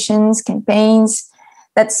 regulations, campaigns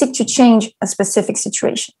that seek to change a specific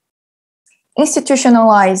situation.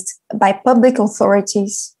 Institutionalized by public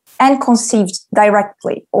authorities and conceived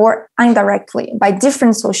directly or indirectly by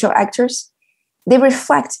different social actors, they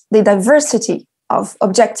reflect the diversity of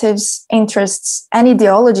objectives, interests, and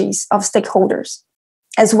ideologies of stakeholders,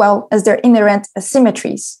 as well as their inherent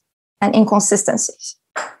asymmetries and inconsistencies.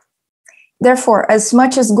 Therefore, as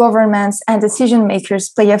much as governments and decision makers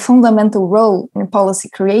play a fundamental role in policy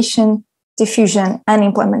creation, diffusion, and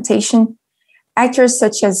implementation, actors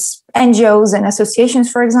such as NGOs and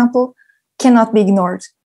associations, for example, cannot be ignored.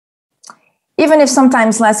 Even if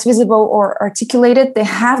sometimes less visible or articulated, they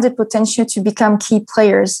have the potential to become key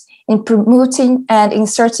players in promoting and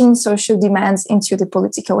inserting social demands into the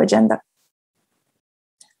political agenda.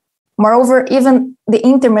 Moreover, even the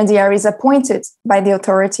intermediaries appointed by the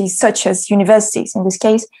authorities, such as universities in this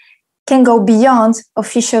case, can go beyond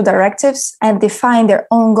official directives and define their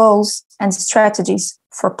own goals and strategies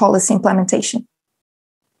for policy implementation.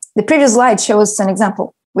 The previous slide shows an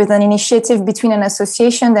example with an initiative between an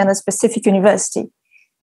association and a specific university.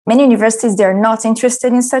 Many universities, they are not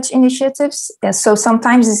interested in such initiatives, and so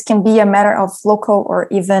sometimes this can be a matter of local or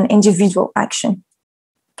even individual action.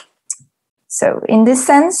 So in this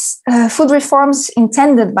sense, food reforms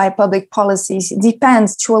intended by public policies depend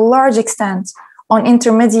to a large extent on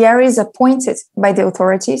intermediaries appointed by the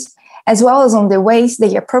authorities, as well as on the ways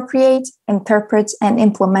they appropriate, interpret, and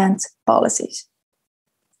implement policies.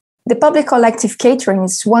 The public collective catering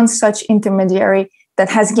is one such intermediary that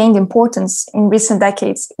has gained importance in recent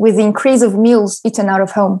decades with the increase of meals eaten out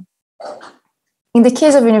of home. In the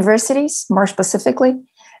case of universities, more specifically,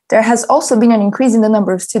 there has also been an increase in the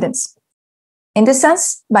number of students. In this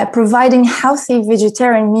sense, by providing healthy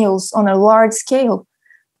vegetarian meals on a large scale,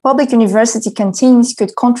 public university canteens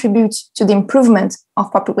could contribute to the improvement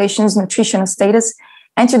of population's nutritional status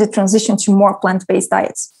and to the transition to more plant-based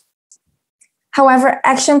diets. However,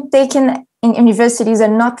 action taken in universities are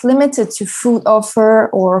not limited to food offer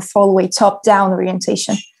or follow a top-down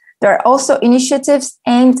orientation. There are also initiatives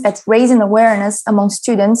aimed at raising awareness among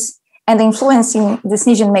students and influencing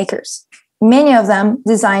decision makers, many of them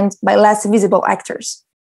designed by less visible actors.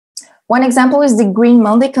 One example is the Green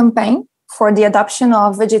Monday campaign for the adoption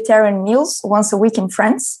of vegetarian meals once a week in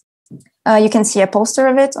France. You can see a poster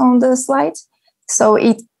of it on the slide. So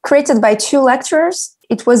it created by 2 lecturers.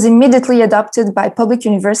 It was immediately adopted by public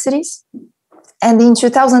universities. And in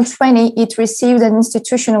 2020, it received an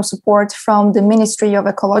institutional support from the Ministry of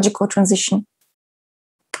Ecological Transition.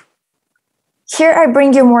 Here I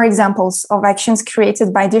bring you more examples of actions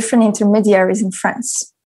created by different intermediaries in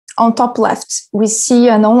France. On top left, we see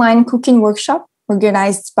an online cooking workshop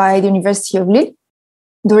organized by the University of Lille,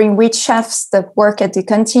 during which chefs that work at the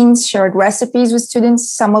canteens shared recipes with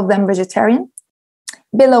students, some of them vegetarian.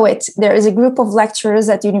 Below it, there is a group of lecturers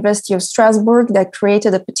at the University of Strasbourg that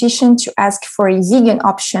created a petition to ask for a vegan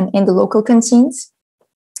option in the local canteens.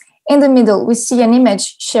 In the middle, we see an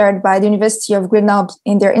image shared by the University of Grenoble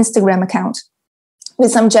in their Instagram account,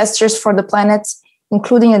 with some gestures for the planet,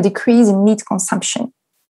 including a decrease in meat consumption.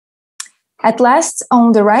 At last,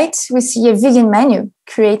 on the right, we see a vegan menu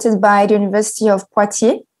created by the University of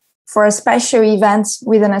Poitiers for a special event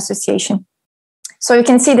with an association. So you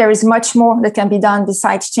can see there is much more that can be done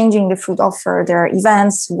besides changing the food offer. There are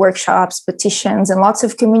events, workshops, petitions, and lots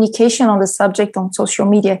of communication on the subject on social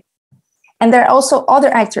media. And there are also other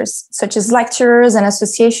actors, such as lecturers and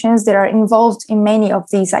associations that are involved in many of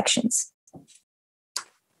these actions.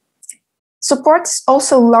 Support is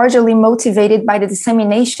also largely motivated by the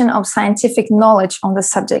dissemination of scientific knowledge on the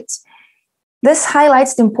subject. This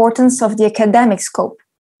highlights the importance of the academic scope,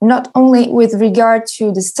 not only with regard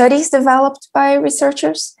to the studies developed by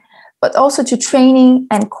researchers, but also to training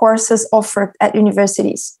and courses offered at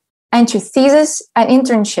universities, and to theses and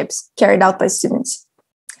internships carried out by students.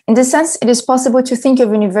 In this sense, it is possible to think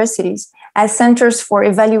of universities as centers for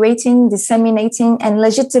evaluating, disseminating, and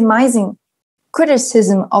legitimizing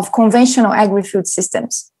criticism of conventional agri-food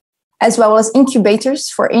systems, as well as incubators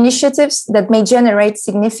for initiatives that may generate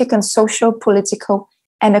significant social, political,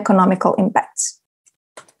 and economical impacts.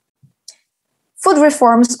 Food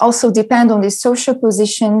reforms also depend on the social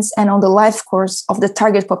positions and on the life course of the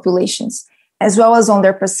target populations, as well as on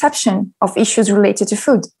their perception of issues related to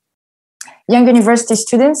food. Young university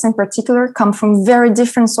students, in particular, come from very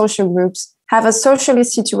different social groups, have a socially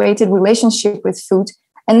situated relationship with food,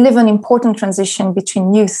 and live an important transition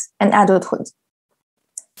between youth and adulthood.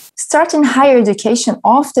 Starting higher education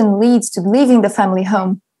often leads to leaving the family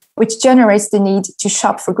home, which generates the need to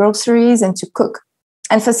shop for groceries and to cook,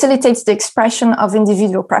 and facilitates the expression of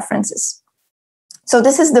individual preferences. So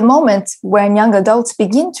this is the moment when young adults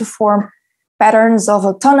begin to form patterns of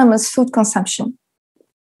autonomous food consumption.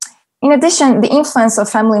 In addition, the influence of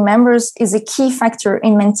family members is a key factor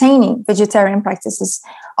in maintaining vegetarian practices,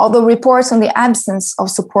 although reports on the absence of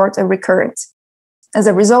support are recurrent. As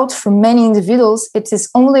a result, for many individuals, it is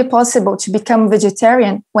only possible to become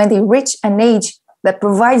vegetarian when they reach an age that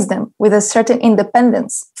provides them with a certain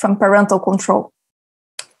independence from parental control.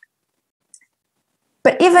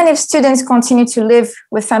 But even if students continue to live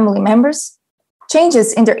with family members,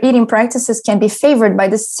 changes in their eating practices can be favored by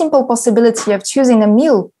the simple possibility of choosing a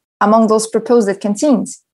meal among those proposed at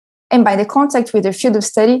canteens, and by the contact with their field of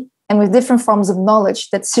study and with different forms of knowledge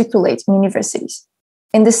that circulate in universities.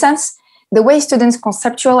 In this sense, the way students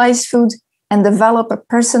conceptualize food and develop a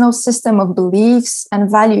personal system of beliefs and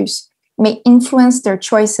values may influence their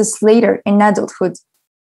choices later in adulthood,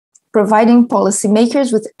 providing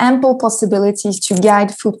policymakers with ample possibilities to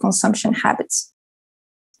guide food consumption habits.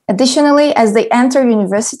 Additionally, as they enter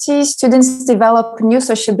university, students develop new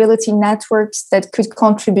sociability networks that could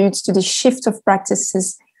contribute to the shift of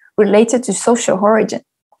practices related to social origin.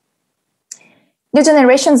 New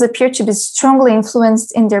generations appear to be strongly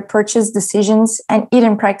influenced in their purchase decisions and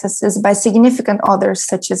eating practices by significant others,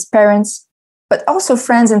 such as parents, but also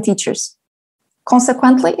friends and teachers.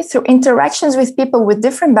 Consequently, through interactions with people with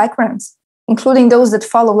different backgrounds, including those that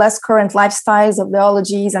follow less current lifestyles,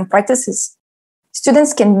 ideologies, and practices,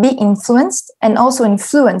 students can be influenced and also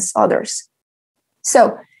influence others.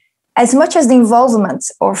 So, as much as the involvement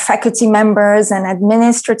of faculty members and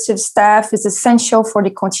administrative staff is essential for the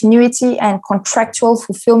continuity and contractual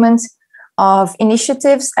fulfillment of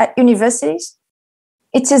initiatives at universities,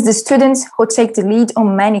 it is the students who take the lead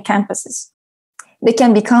on many campuses. They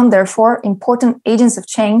can become, therefore, important agents of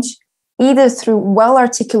change, either through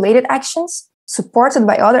well-articulated actions supported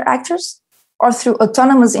by other actors, or through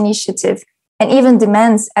autonomous initiative and even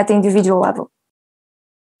demands at the individual level.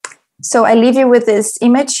 So I leave you with this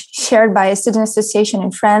image shared by a student association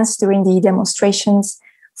in France during the demonstrations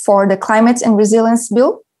for the Climate and Resilience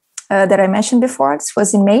Bill that I mentioned before. This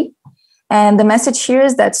was in May. And the message here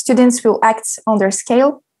is that students will act on their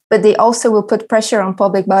scale, but they also will put pressure on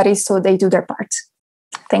public bodies so they do their part.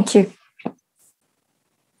 Thank you. Thank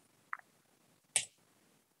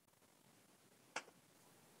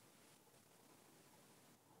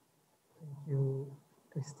you,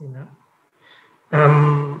 Christina.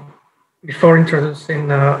 Before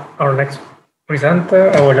introducing our next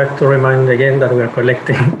presenter, I would like to remind again that we are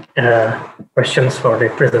collecting questions for the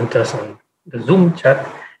presenters on the Zoom chat,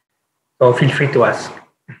 so feel free to ask.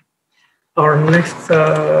 Our next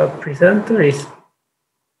presenter is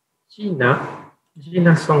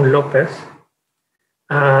Gina Song Lopez.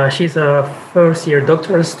 She's a first-year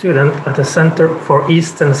doctoral student at the Center for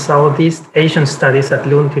East and Southeast Asian Studies at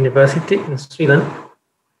Lund University in Sweden.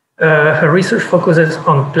 Her research focuses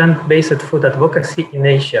on plant-based food advocacy in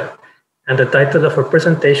Asia, and the title of her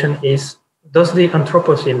presentation is "Does the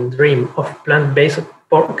Anthropocene Dream of Plant-Based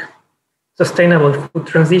Pork? Sustainable Food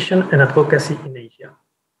Transition and Advocacy in Asia."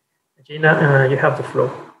 Gina, you have the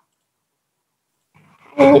floor.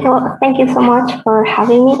 Thank you so much for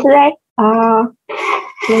having me today.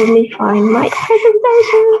 Let me find my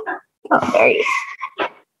presentation. Oh, there it is.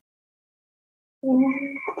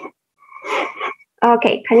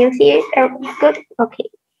 Okay, can you see it? Good. Okay.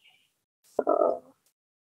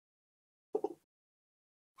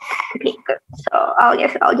 Okay, good. So I'll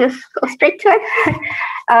just go straight to it.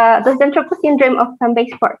 Does the Anthropocene dream of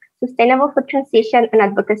plant-based pork, sustainable food transition and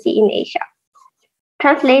advocacy in Asia?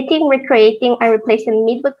 Translating, recreating, and replacing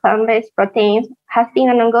meat with plant-based proteins has been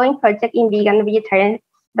an ongoing project in vegan and vegetarian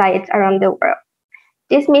diets around the world.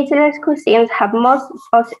 These meatless cuisines have most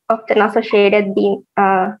often being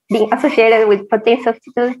associated with protein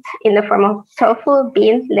substitutes in the form of tofu,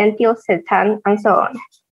 beans, lentils, seitan, and so on.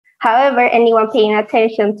 However, anyone paying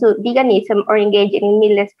attention to veganism or engaging in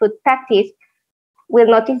meatless food practice will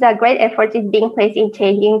notice that great effort is being placed in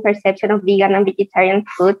changing perception of vegan and vegetarian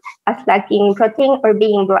food as lacking protein or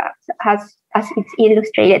being bland, as it's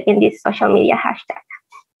illustrated in this social media hashtag.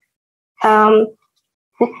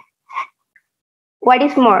 What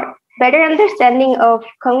is more, better understanding of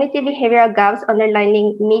cognitive behavioral gaps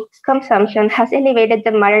underlying meat consumption has elevated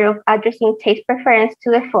the matter of addressing taste preference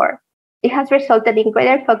to the fore. It has resulted in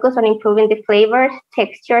greater focus on improving the flavors,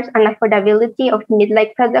 textures, and affordability of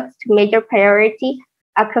meat-like products to major priority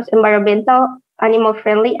across environmental,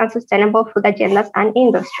 animal-friendly, and sustainable food agendas and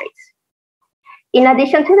industries. In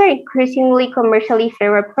addition to the increasingly commercially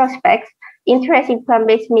favored prospects, interest in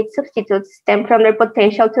plant-based meat substitutes stem from their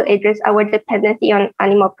potential to address our dependency on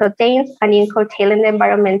animal proteins and in curtailing the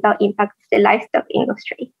environmental impact of the livestock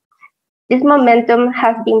industry. This momentum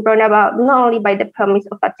has been brought about not only by the promise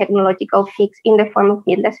of a technological fix in the form of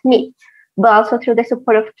meatless meat, but also through the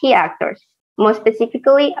support of key actors, more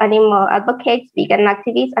specifically animal advocates, vegan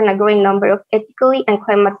activists, and a growing number of ethically and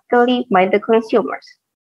climatically minded consumers.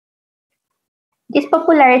 This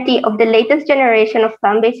popularity of the latest generation of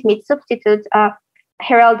plant-based meat substitutes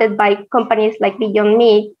heralded by companies like Beyond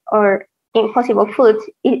Meat or Impossible Foods,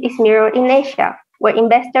 is mirrored in Asia, where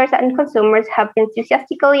investors and consumers have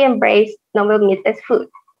enthusiastically embraced novel meatless food.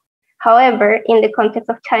 However, in the context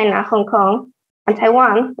of China, Hong Kong, and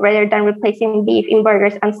Taiwan, rather than replacing beef in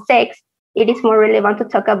burgers and steaks, it is more relevant to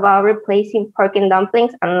talk about replacing pork in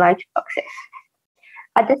dumplings and lunch boxes.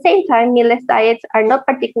 At the same time, meatless diets are not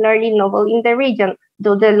particularly novel in the region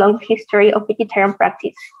due to the long history of vegetarian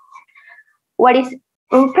practice. What is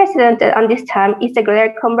unprecedented at this time is the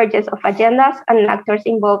greater convergence of agendas and actors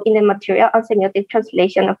involved in the material and semiotic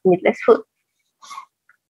translation of meatless food.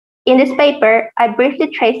 In this paper, I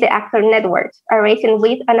briefly trace the actor networks arising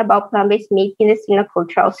with and about plant-based meat in the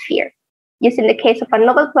xenocultural sphere. Using the case of a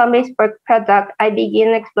novel plant-based pork product, I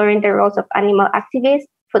begin exploring the roles of animal activists,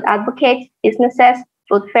 food advocates, businesses,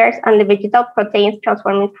 food fairs, and the vegetal proteins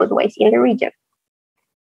transforming foodways in the region.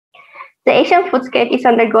 The Asian foodscape is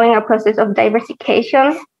undergoing a process of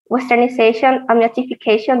diversification, westernization, and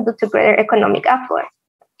matification due to greater economic affluence.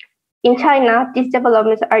 In China, these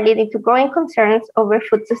developments are leading to growing concerns over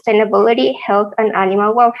food sustainability, health, and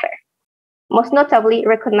animal welfare. Most notably,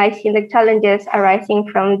 recognizing the challenges arising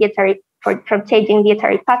from changing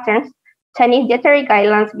dietary patterns, Chinese dietary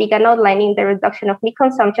guidelines began outlining the reduction of meat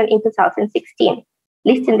consumption in 2016,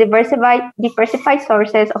 listing diversified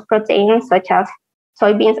sources of protein such as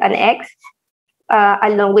soybeans and eggs,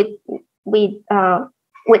 along with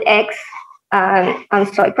eggs and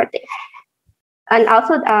soy protein. And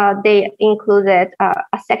also they included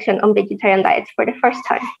a section on vegetarian diets for the first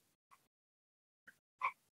time.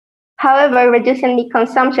 However, reducing meat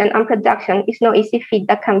consumption and production is no easy feat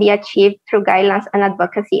that can be achieved through guidelines and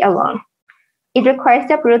advocacy alone. It requires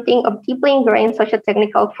the uprooting of deeply ingrained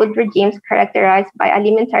socio-technical food regimes characterized by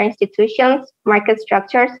alimentary institutions, market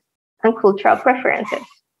structures, and cultural preferences.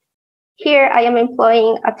 Here, I am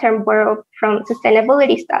employing a term borrowed from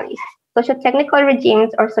sustainability studies. Socio-technical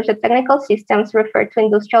regimes or socio-technical systems refer to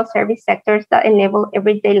industrial service sectors that enable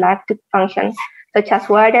everyday life to function, such as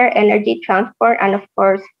water, energy, transport, and of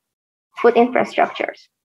course, food infrastructures.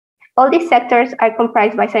 All these sectors are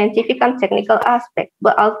comprised by scientific and technical aspects,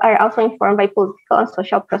 but are also informed by political and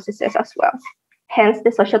social processes as well, hence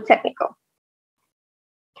the socio-technical.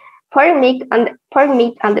 Pork meat and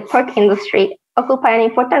the pork industry occupy an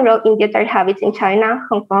important role in dietary habits in China,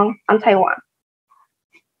 Hong Kong, and Taiwan.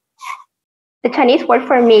 The Chinese word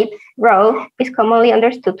for meat, rou, is commonly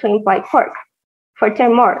understood to imply pork.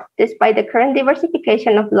 Furthermore, despite the current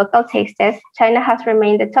diversification of local tastes, China has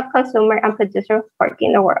remained the top consumer and producer of pork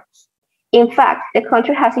in the world. In fact, the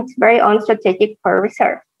country has its very own strategic pork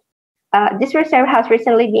reserve. This reserve has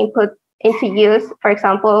recently been put into use, for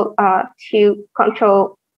example, to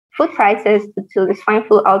control food prices due to the swine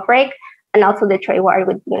flu outbreak and also the trade war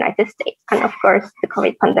with the United States, and of course, the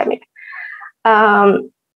COVID pandemic.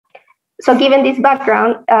 So given this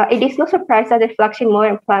background, it is no surprise that the flagship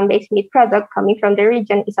modern plant-based meat product coming from the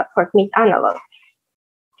region is a pork meat analog.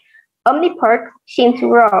 OmniPork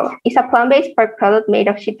Shin2Rou is a plant-based pork product made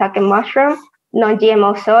of shiitake mushroom,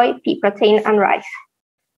 non-GMO soy, pea protein, and rice.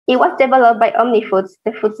 It was developed by OmniFoods,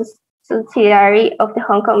 the food subsidiary of the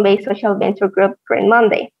Hong Kong-based social venture group Green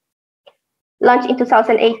Monday. Launched in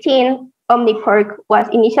 2018, OmniPork was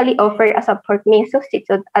initially offered as a pork meat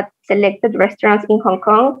substitute at selected restaurants in Hong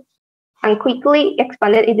Kong, and quickly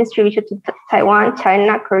expanded its distribution to Taiwan,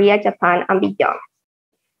 China, Korea, Japan, and beyond.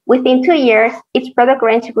 Within 2 years, its product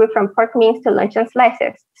range grew from pork mince to luncheon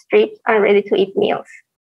slices, strips, and ready-to-eat meals.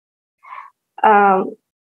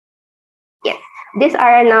 Yes, these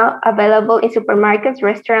are now available in supermarkets,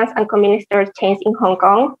 restaurants, and convenience store chains in Hong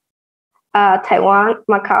Kong, Taiwan,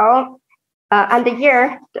 Macau, and the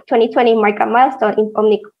year 2020 marked a milestone in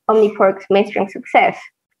OmniPork's mainstream success.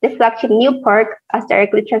 The flagship new pork, as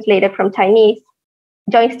directly translated from Chinese,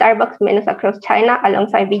 joined Starbucks menus across China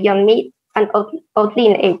alongside Beyond Meat and Oatly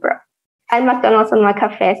in April, and McDonald's and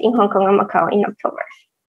McCafés in Hong Kong and Macau in October.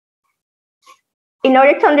 In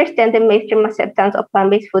order to understand the mainstream acceptance of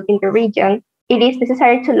plant-based food in the region, it is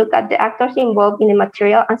necessary to look at the actors involved in the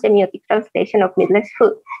material and semiotic translation of meatless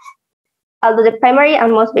food. Although the primary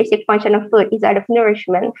and most basic function of food is that of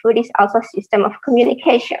nourishment, food is also a system of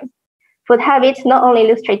communication. Food habits not only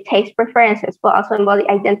illustrate taste preferences, but also embody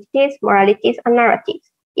identities, moralities, and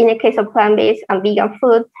narratives. In the case of plant-based and vegan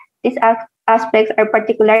food, these aspects are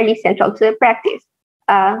particularly central to the practice,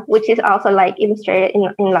 which is also like illustrated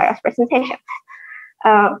in Lara's presentation.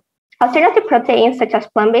 Alternative proteins such as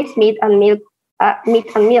plant-based meat and milk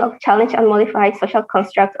challenge and modify social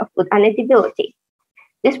constructs of food and edibility.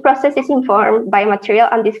 This process is informed by material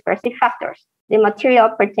and dispersive factors. The material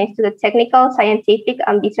pertains to the technical, scientific,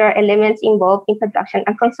 and visceral elements involved in production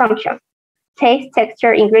and consumption. taste,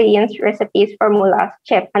 texture, ingredients, recipes, formulas,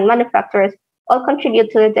 chefs, and manufacturers all contribute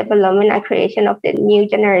to the development and creation of the new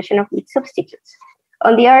generation of meat substitutes.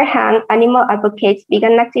 On the other hand, animal advocates,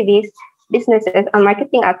 vegan activists, businesses, and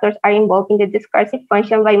marketing actors are involved in the discursive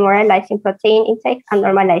function by moralizing protein intake and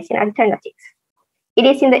normalizing alternatives. It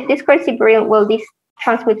is in the discursive realm where this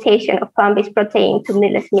transmutation of plant-based protein to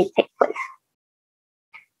meatless meat takes place.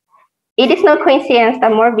 It is no coincidence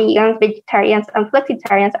that more vegans, vegetarians, and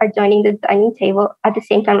flexitarians are joining the dining table at the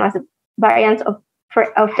same time as variants of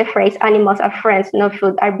the phrase "animals are friends, no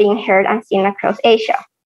food" are being heard and seen across Asia.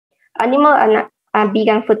 Animal and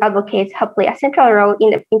vegan food advocates have played a central role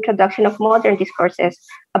in the introduction of modern discourses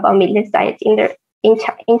about meatless diets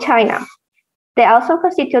in China. They also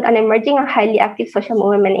constitute an emerging and highly active social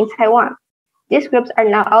movement in Taiwan. These groups are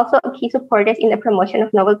now also key supporters in the promotion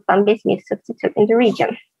of novel plant-based meat substitutes in the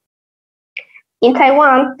region. In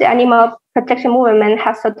Taiwan, the animal protection movement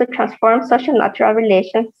has sought to transform social-natural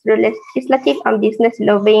relations through legislative and business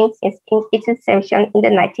lobbying since its inception in the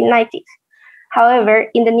 1990s. However,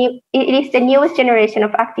 it is the newest generation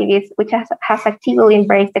of activists which has actively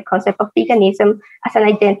embraced the concept of veganism as an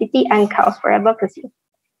identity and cause for advocacy.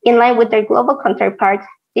 In line with their global counterparts,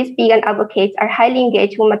 these vegan advocates are highly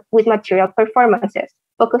engaged with material performances,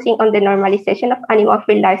 focusing on the normalization of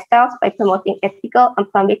animal-free lifestyles by promoting ethical and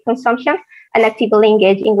plant-based consumption and actively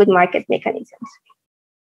engaging with market mechanisms.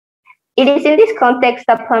 It is in this context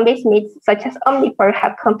that plant-based meats such as omnipork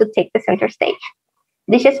have come to take the center stage.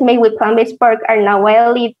 Dishes made with plant-based pork are now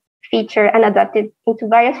widely featured and adapted into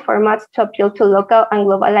various formats to appeal to local and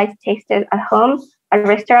globalized tastes at home, at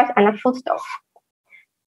restaurants, and at food stalls.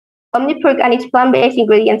 Omnipork and its plant-based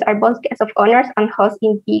ingredients are both guests of honors and hosts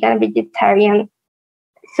in vegan, vegetarian,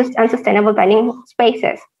 and sustainable dining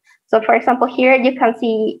spaces. So, for example, here you can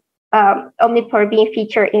see Omnipork being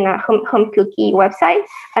featured in a home cookie website,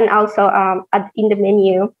 and also in the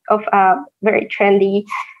menu of a very trendy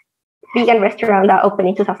vegan restaurant that opened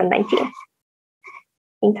in 2019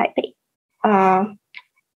 in Taipei.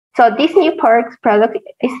 So this new pork product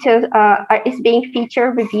is being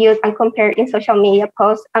featured, reviewed, and compared in social media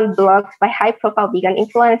posts and blogs by high-profile vegan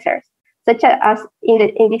influencers, such as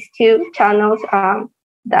in these two channels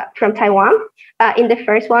from Taiwan. In the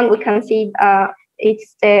first one, we can see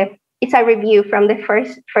it's a review from the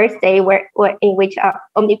first day in which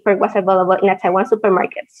Omnipork was available in a Taiwan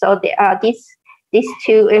supermarket. So these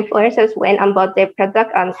two influencers went and bought the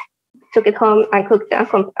product and took it home and cooked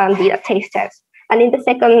it and did a taste test. And in the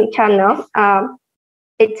second channel,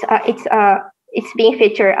 it's being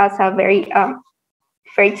featured as a very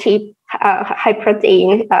cheap, high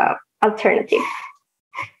protein alternative.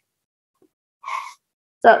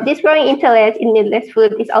 So this growing interest in meatless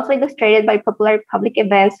food is also illustrated by popular public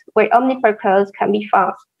events where omnipork products can be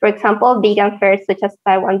found. For example, vegan fairs such as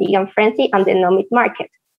Taiwan Vegan Frenzy and the No Meat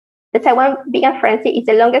Market. The Taiwan Vegan Frenzy is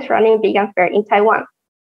the longest running vegan fair in Taiwan.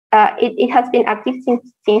 It has been active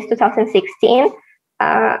since 2016,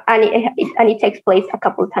 and it takes place a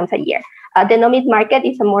couple of times a year. The No Meat Market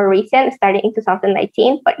is a more recent, starting in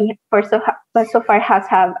 2019, but so far has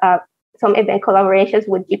had some event collaborations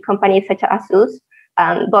with big companies such as ASUS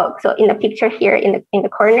and Vogue. So in the picture here in the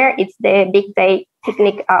corner, it's the Big Day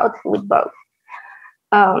picnic out with Vogue.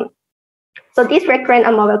 So these recurrent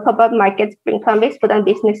and mobile pop-up markets bring plant-based food and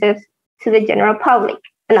businesses to the general public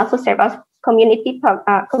and also serve as community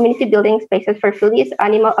building spaces for foodies,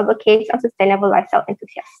 animal advocates, and sustainable lifestyle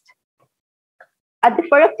enthusiasts. At the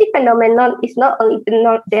core of the phenomenon is not only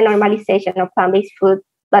the normalization of plant-based food,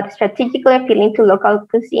 but strategically appealing to local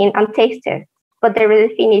cuisine and tastes, but the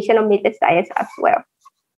redefinition of meatless diets as well.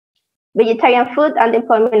 Vegetarian food and the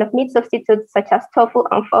employment of meat substitutes such as tofu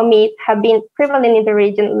and faux meat have been prevalent in the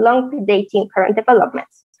region, long predating current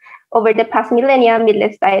developments. Over the past millennia,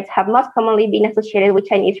 meatless diets have most commonly been associated with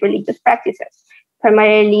Chinese religious practices,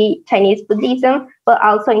 primarily Chinese Buddhism, but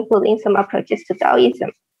also including some approaches to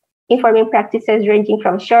Taoism, informing practices ranging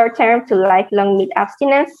from short-term to lifelong meat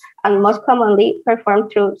abstinence, and most commonly performed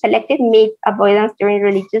through selective meat avoidance during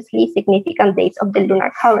religiously significant dates of the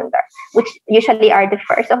lunar calendar, which usually are the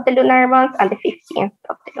 1st of the lunar month and the 15th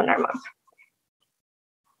of the lunar month.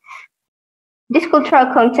 This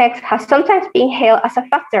cultural context has sometimes been hailed as a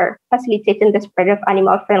factor facilitating the spread of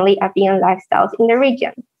animal-friendly and vegan lifestyles in the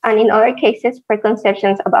region, and in other cases,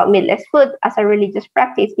 preconceptions about meatless food as a religious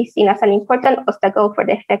practice is seen as an important obstacle for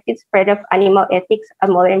the effective spread of animal ethics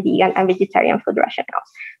and modern vegan and vegetarian food rationales.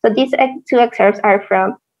 So these two excerpts are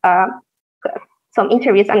from some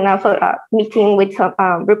interviews and also meeting with some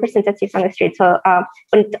representatives on the street. So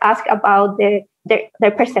when to ask about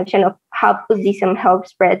their perception of how Buddhism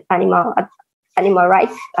helps spread animal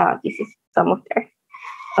rights, this is some of their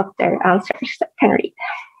of their answers that can read.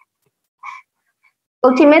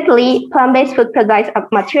 Ultimately, plant-based food provides a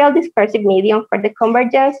material discursive medium for the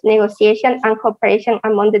convergence, negotiation, and cooperation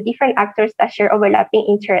among the different actors that share overlapping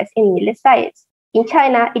interests in meatless diets. In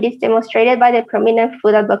China, it is demonstrated by the prominent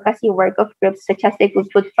food advocacy work of groups such as the Good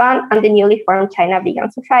Food Fund and the newly formed China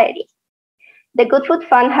Vegan Society. The Good Food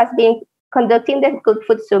Fund has been conducting the Good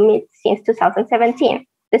Food Summit since 2017.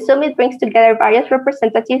 The summit brings together various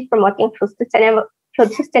representatives promoting food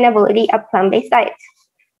sustainability at plant-based diets.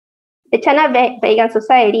 The China Vegan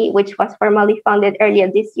Society, which was formally founded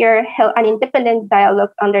earlier this year, held an independent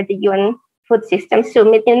dialogue under the UN Food System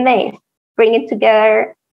Summit in May, bringing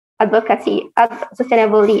together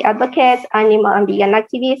sustainability advocates, animal and vegan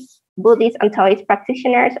activists, Buddhist and Taoist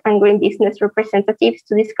practitioners, and green business representatives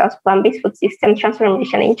to discuss plant-based food system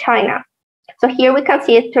transformation in China. So here we can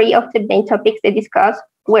see three of the main topics they discussed,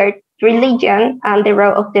 where religion and the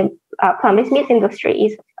role of the plant-based meat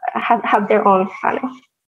industry have their own panel.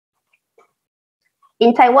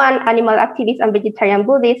 In Taiwan, animal activists and vegetarian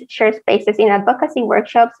Buddhists share spaces in advocacy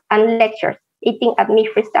workshops and lectures, eating at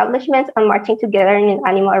meat-free establishments and marching together in an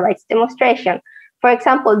animal rights demonstration. For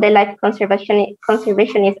example, the Life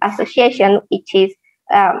Conservationist Association, which is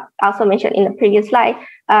also mentioned in the previous slide,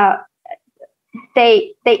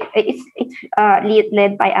 it's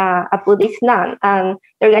led by a Buddhist nun, and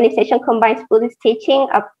the organization combines Buddhist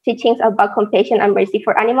teachings about compassion and mercy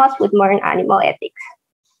for animals with modern animal ethics.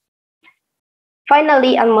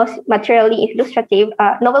 Finally, and most materially illustrative,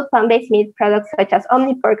 novel plant-based meat products such as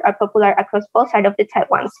Omnipork are popular across both sides of the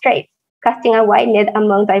Taiwan Strait, casting a wide net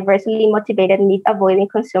among diversely motivated meat-avoiding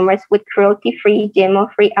consumers with cruelty-free,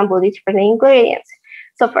 GMO-free, and Buddhist-friendly ingredients.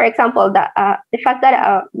 So, for example, the fact that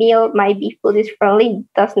a meal might be Buddhist-friendly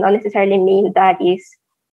does not necessarily mean that it's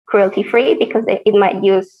cruelty-free, because it might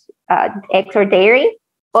use eggs or dairy,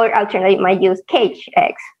 or alternatively, it might use caged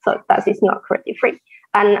eggs, so that is not cruelty-free.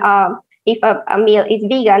 And if a meal is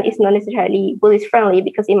vegan, it's not necessarily Buddhist-friendly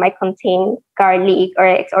because it might contain garlic or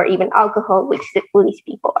eggs or even alcohol, which the Buddhist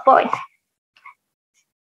people avoid.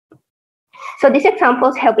 So these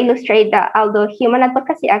examples help illustrate that although human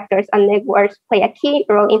advocacy actors and networks play a key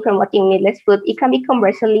role in promoting meatless food, it can be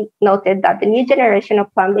conversely noted that the new generation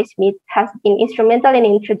of plant-based meat has been instrumental in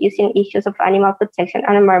introducing issues of animal protection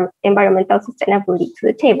and environmental sustainability to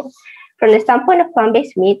the table. From the standpoint of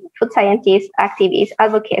plant-based meat, food scientists, activists,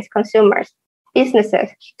 advocates, consumers,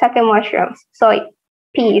 businesses, shiitake mushrooms, soy,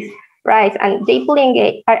 peas, rice, and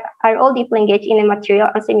are all deeply engaged in a material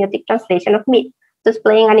and semiotic translation of meat, thus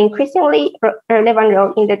playing an increasingly relevant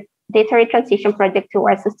role in the dietary transition project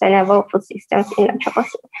towards sustainable food systems in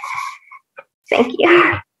Anthropocene. Thank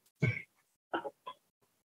you.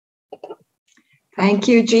 Thank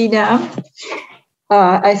you, Gina.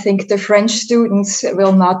 I think the French students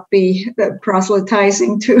will not be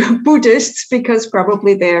proselytizing to Buddhists because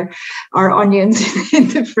probably there are onions in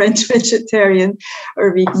the French vegetarian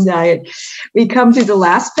or vegan diet. We come to the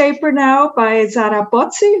last paper now by Sara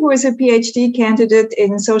Pozzi, who is a PhD candidate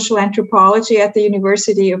in social anthropology at the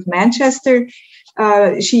University of Manchester.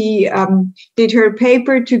 She did her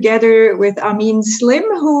paper together with Amin Slim,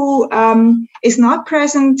 who is not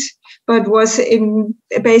present but was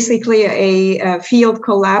basically a field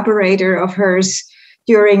collaborator of hers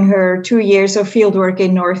during her 2 years of fieldwork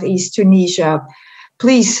in Northeast Tunisia.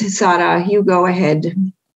 Please, Sara, you go ahead.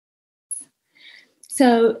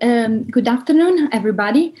 So, good afternoon,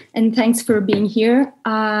 everybody, and thanks for being here.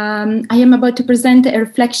 I am about to present a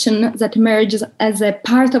reflection that emerges as a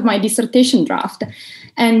part of my dissertation draft,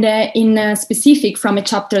 and in specific from a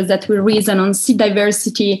chapter that will reason on seed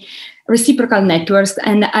diversity, reciprocal networks,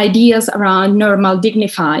 and ideas around normal,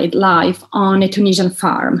 dignified life on a Tunisian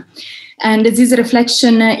farm. And this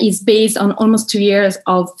reflection is based on almost 2 years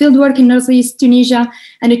of fieldwork in Northeast Tunisia,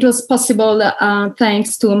 and it was possible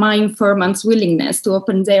thanks to my informants' willingness to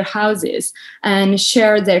open their houses and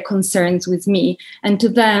share their concerns with me. And to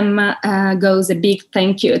them goes a big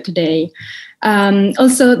thank you today.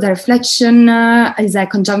 Also, the reflection is a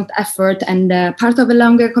conjunct effort and part of a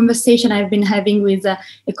longer conversation I've been having with a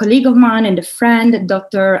colleague of mine and a friend,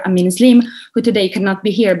 Dr. Amin Slim, who today cannot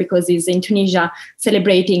be here because he's in Tunisia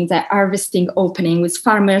celebrating the harvesting opening with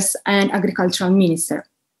farmers and agricultural minister.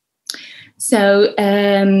 So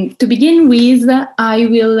to begin with, I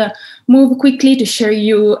will move quickly to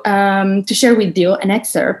share with you an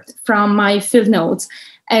excerpt from my field notes,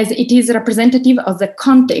 as it is representative of the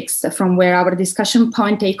context from where our discussion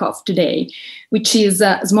point take off today, which is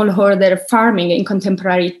smallholder farming in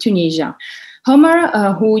contemporary Tunisia. Homer,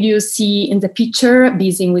 who you see in the picture,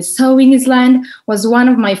 busy with sowing his land, was one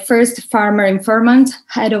of my first farmer informants.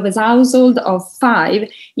 Head of his household of 5,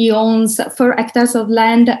 he owns 4 hectares of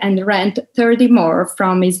land and rent 30 more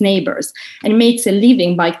from his neighbors, and makes a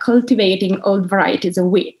living by cultivating old varieties of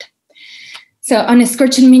wheat. So on a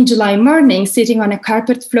scorching mid-July morning, sitting on a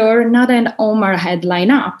carpet floor, Nada and Omar had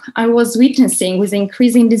lined up, I was witnessing with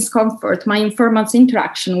increasing discomfort my informant's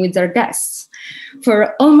interaction with their guests.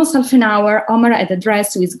 For almost half an hour, Omar had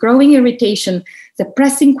addressed with growing irritation the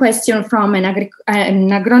pressing question from an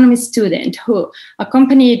agronomy student who,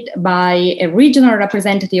 accompanied by a regional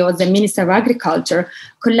representative of the Minister of Agriculture,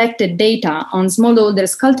 collected data on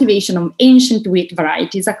smallholders' cultivation of ancient wheat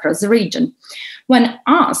varieties across the region. When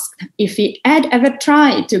asked if he had ever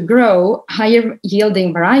tried to grow higher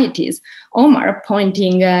yielding varieties, Omar,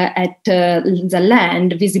 pointing at the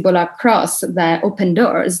land visible across the open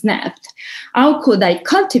door, snapped, "How could I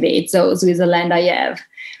cultivate those with the land I have?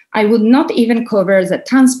 I would not even cover the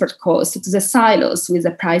transport cost to the silos with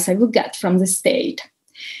the price I would get from the state."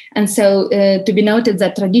 And so to be noted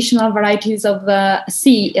that traditional varieties of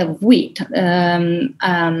wheat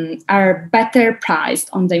are better priced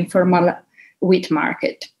on the informal wheat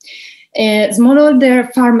market.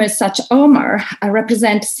 Smallholder farmers such as Omar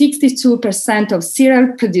represent 62% of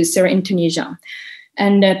cereal producers in Tunisia.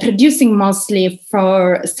 And producing mostly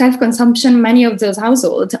for self-consumption, many of those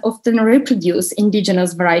households often reproduce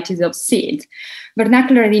indigenous varieties of seeds,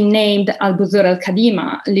 vernacularly named al-Buzur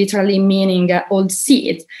al-Kadima, literally meaning old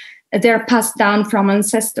seeds. They're passed down from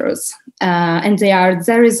ancestors, and they are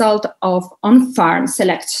the result of on-farm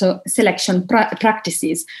selection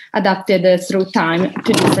practices adapted through time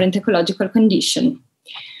to different ecological conditions.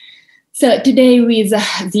 So today, with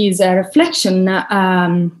this reflection,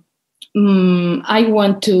 I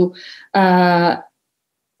want to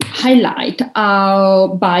highlight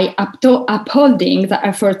how by upholding the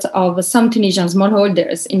efforts of some Tunisian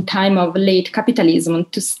smallholders in time of late capitalism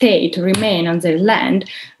to stay, to remain on their land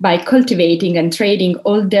by cultivating and trading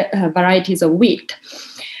all the varieties of wheat,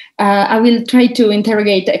 I will try to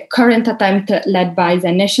interrogate a current attempt led by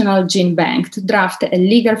the National Gene Bank to draft a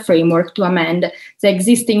legal framework to amend the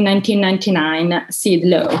existing 1999 seed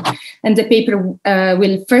law. And the paper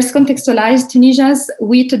will first contextualize Tunisia's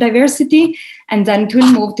wheat diversity, and then it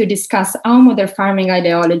will move to discuss how modern farming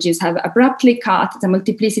ideologies have abruptly cut the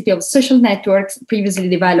multiplicity of social networks previously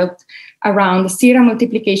developed around cereal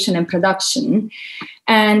multiplication and production.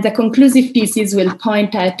 And the conclusive pieces will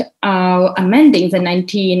point at how amending the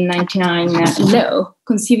 1999 law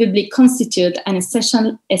conceivably constitute an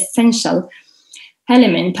essential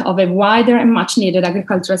element of a wider and much needed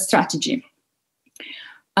agricultural strategy.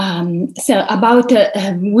 So about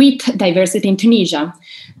wheat diversity in Tunisia.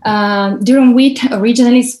 Durum wheat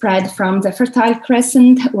originally spread from the Fertile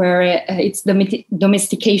Crescent, where its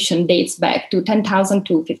domestication dates back to 10,000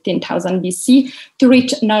 to 15,000 BC, to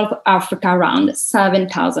reach North Africa around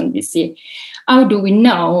 7,000 BC. How do we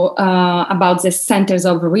know about the centers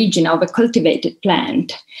of origin of a cultivated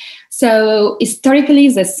plant? So historically,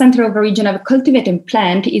 the center of origin of a cultivated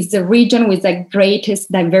plant is the region with the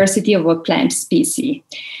greatest diversity of a plant species.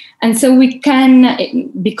 And so we can,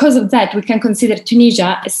 because of that, we can consider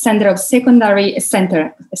Tunisia a center of a secondary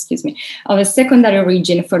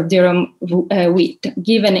region for durum wheat,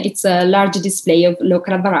 given its large display of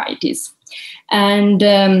local varieties. And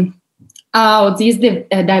how this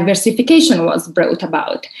diversification was brought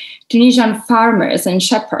about. Tunisian farmers and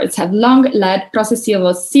shepherds have long led processes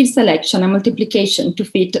of seed selection and multiplication to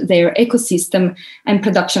fit their ecosystem and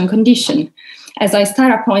production condition. As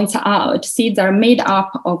Aistara points out, seeds are made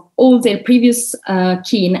up of all their previous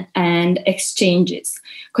kin and exchanges,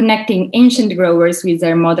 connecting ancient growers with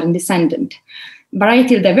their modern descendant.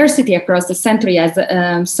 Varietal diversity across the century has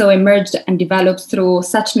so emerged and developed through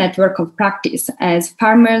such network of practice as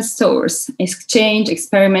farmers source, exchange,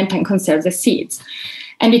 experiment, and conserve the seeds.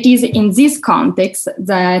 And it is in this context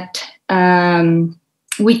that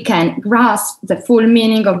we can grasp the full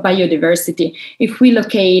meaning of biodiversity if we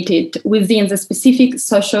locate it within the specific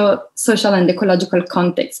social and ecological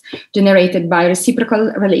context generated by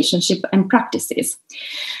reciprocal relationship and practices.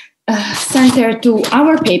 Center to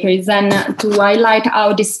our paper is then to highlight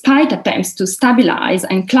how, despite attempts to stabilize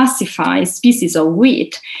and classify species of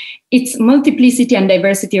wheat, its multiplicity and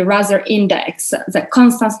diversity rather index the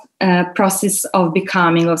constant process of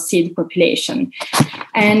becoming of seed population.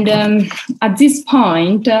 And at this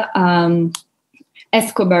point,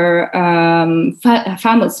 Escobar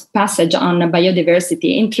famous passage on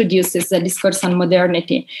biodiversity introduces the discourse on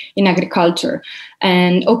modernity in agriculture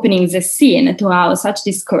and opening the scene to how such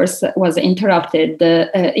discourse was interrupted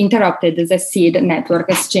the seed network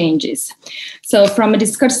exchanges. So from a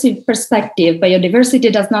discursive perspective,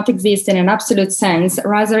 biodiversity does not exist in an absolute sense.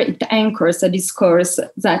 Rather, it anchors a discourse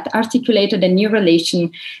that articulated a new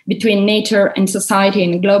relation between nature and society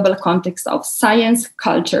in a global context of science,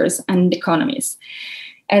 cultures, and economies.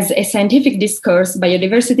 As a scientific discourse,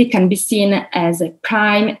 biodiversity can be seen as a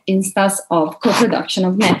prime instance of co-production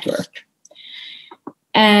of network.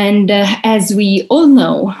 And as we all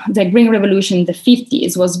know, the Green Revolution in the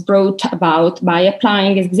 50s was brought about by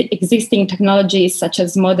applying existing technologies such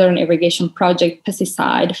as modern irrigation project,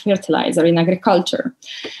 pesticide, fertilizer in agriculture.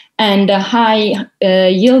 And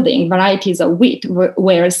high-yielding varieties of wheat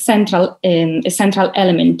were a central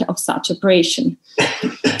element of such operation.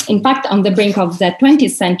 In fact, on the brink of the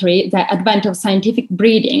 20th century, the advent of scientific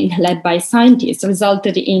breeding led by scientists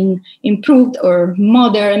resulted in improved or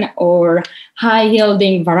modern or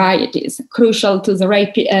high-yielding varieties, crucial to the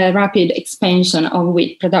rapid expansion of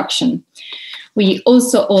wheat production. We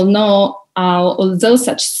also all know although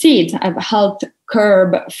such seeds have helped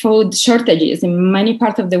curb food shortages in many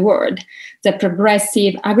parts of the world, the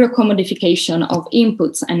progressive agrocommodification of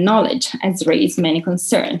inputs and knowledge has raised many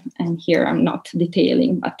concerns. And here I'm not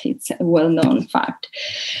detailing, but it's a well-known fact.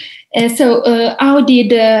 So how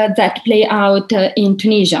did that play out in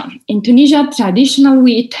Tunisia? In Tunisia, traditional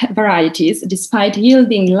wheat varieties, despite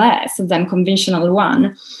yielding less than conventional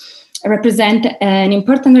one, represent an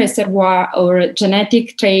important reservoir or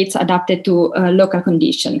genetic traits adapted to local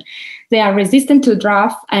conditions. They are resistant to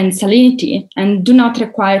drought and salinity and do not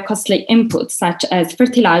require costly inputs such as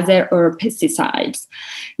fertilizer or pesticides.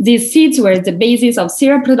 These seeds were the basis of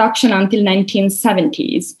cereal production until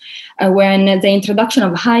 1970s, when the introduction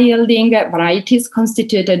of high-yielding varieties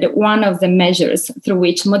constituted one of the measures through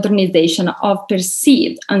which modernization of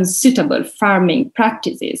perceived unsuitable farming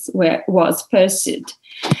practices was pursued.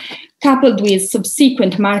 Coupled with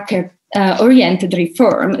subsequent market-oriented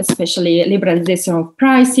reform, especially liberalization of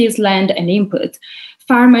prices, land, and input,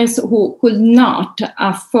 farmers who could not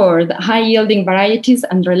afford high-yielding varieties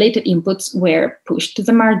and related inputs were pushed to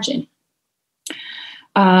the margin.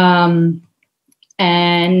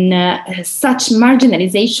 Such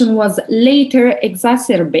marginalization was later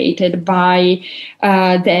exacerbated by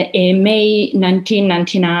the May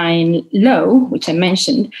 1999 law, which I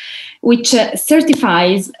mentioned, which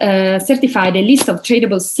certified a list of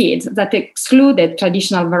tradable seeds that excluded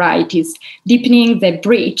traditional varieties, deepening the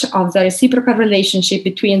breach of the reciprocal relationship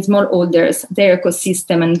between smallholders, their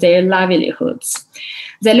ecosystem, and their livelihoods.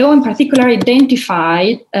 The law in particular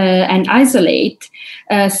identified and isolate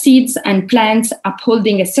seeds and plants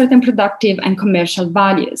upholding a certain productive and commercial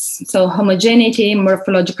values, so homogeneity,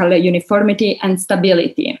 morphological uniformity, and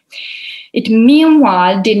stability. It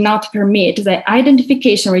meanwhile did not permit the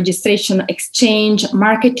identification, registration, exchange,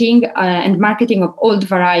 marketing, and marketing of old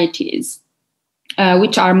varieties,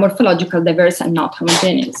 which are morphological diverse and not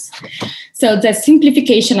homogeneous. So the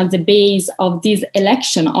simplification at the base of this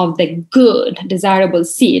election of the good, desirable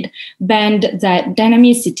seed banned the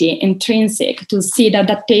dynamicity intrinsic to seed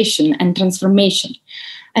adaptation and transformation,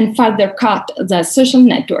 and further cut the social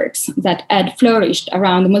networks that had flourished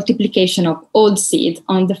around the multiplication of old seeds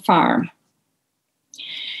on the farm.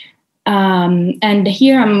 And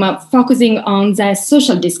here I'm focusing on the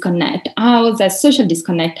social disconnect, how the social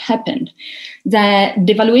disconnect happened. The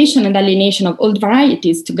devaluation and alienation of old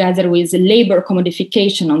varieties, together with labor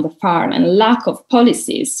commodification on the farm and lack of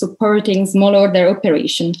policies supporting smallholder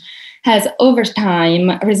operation, has over time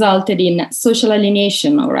resulted in social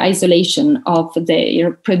alienation or isolation of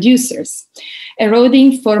their producers,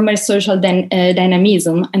 eroding former social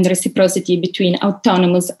dynamism and reciprocity between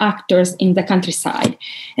autonomous actors in the countryside.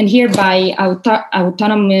 And here by with the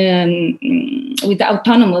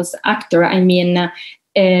autonomous actor, I mean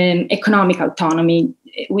economic autonomy,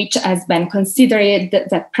 which has been considered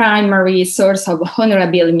the primary source of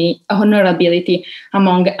honorability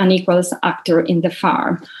among unequal actors in the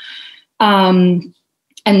farm.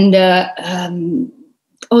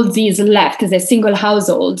 All these left the single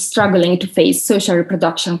household struggling to face social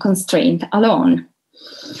reproduction constraint alone.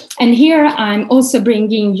 And here I'm also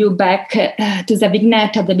bringing you back to the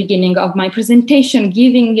vignette at the beginning of my presentation,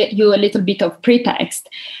 giving you a little bit of pretext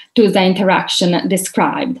to the interaction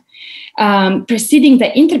described. Preceding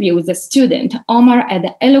the interview with the student, Omar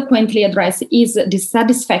had eloquently addressed his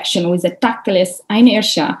dissatisfaction with the tactless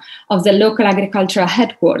inertia of the local agricultural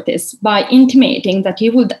headquarters by intimating that he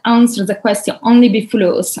would answer the question only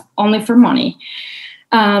befulous, only for money.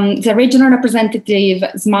 The regional representative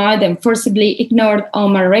smiled and forcibly ignored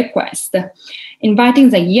Omar's request, inviting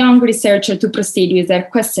the young researcher to proceed with their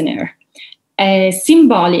questionnaire. A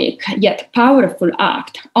symbolic yet powerful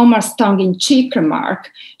act, Omar's tongue-in-cheek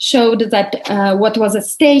remark, showed that what was at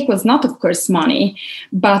stake was not, of course, money,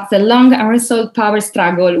 but the long unresolved power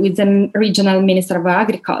struggle with the regional Minister of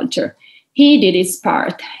Agriculture. He did his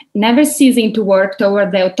part, never ceasing to work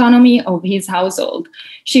toward the autonomy of his household,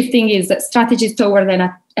 shifting his strategies toward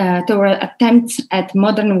attempts at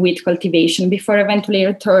modern wheat cultivation before eventually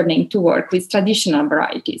returning to work with traditional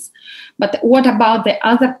varieties. But what about the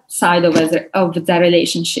other side of the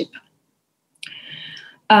relationship?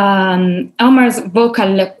 Omar's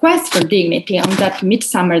vocal quest for dignity on that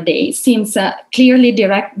midsummer day seems clearly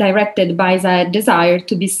directed by the desire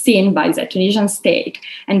to be seen by the Tunisian state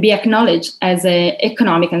and be acknowledged as an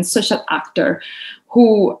economic and social actor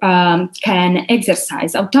who can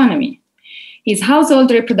exercise autonomy. His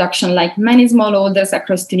household reproduction, like many smallholders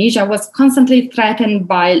across Tunisia, was constantly threatened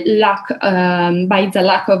by the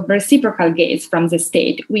lack of reciprocal gains from the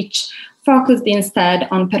state, which focused instead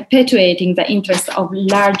on perpetuating the interests of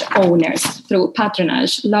large owners through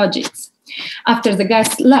patronage logics. After the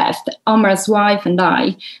guests left, Omar's wife and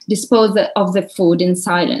I disposed of the food in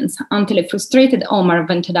silence until a frustrated Omar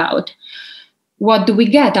vented out, "What do we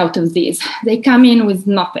get out of this? They come in with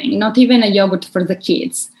nothing, not even a yogurt for the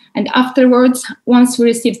kids. And afterwards, once we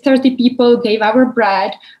received 30 people, gave our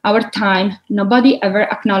bread, our time, nobody ever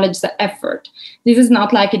acknowledged the effort. This is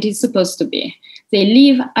not like it is supposed to be. They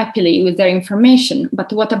leave happily with their information,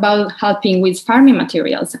 but what about helping with farming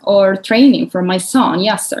materials or training for my son,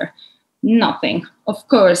 Yasser? Nothing. Of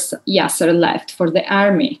course, Yasser left for the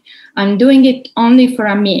army. I'm doing it only for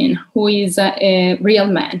Amin, who is a real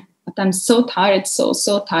man, but I'm so tired, so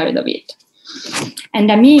tired of it."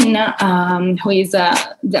 And Amin, who is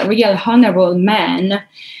the real honorable man,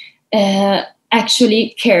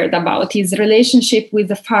 actually cared about his relationship with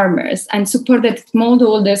the farmers and supported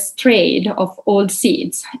smallholders' trade of old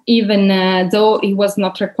seeds, even though he was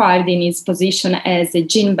not required in his position as a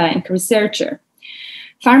gene bank researcher.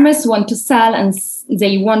 Farmers want to sell, and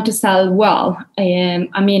they want to sell well,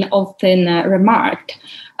 Amin often remarked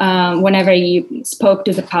whenever he spoke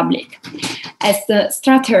to the public. As the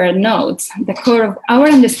Strater notes, the core of our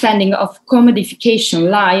understanding of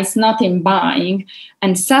commodification lies not in buying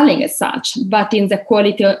and selling as such, but in the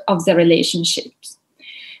quality of the relationships.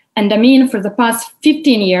 And Amin, for the past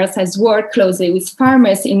 15 years, has worked closely with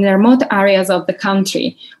farmers in remote areas of the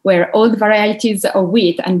country where old varieties of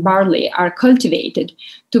wheat and barley are cultivated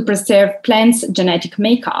to preserve plants' genetic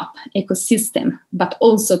makeup, ecosystem, but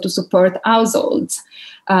also to support households'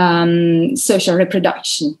 social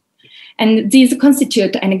reproduction. And these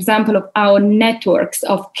constitute an example of how networks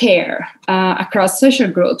of care across social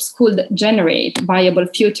groups could generate viable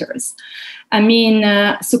futures. Amin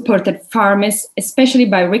supported farmers, especially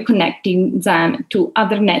by reconnecting them to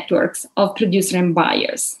other networks of producers and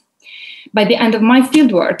buyers. By the end of my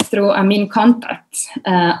fieldwork through Amin contacts,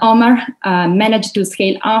 Omar managed to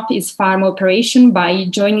scale up his farm operation by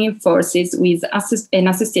joining forces with an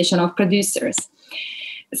association of producers.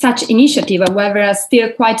 Such initiatives, however, are still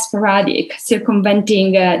quite sporadic,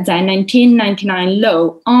 circumventing the 1999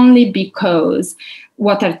 law only because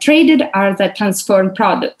what are traded are the transformed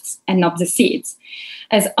products and not the seeds.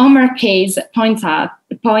 As Omar Case points at,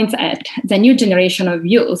 the new generation of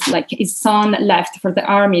youth, like his son left for the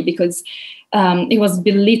army because he was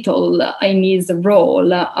belittled in his role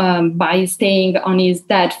by staying on his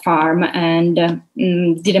dad's farm and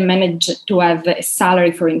didn't manage to have a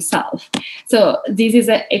salary for himself. So this is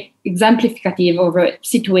an exemplificative of a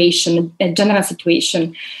situation, a general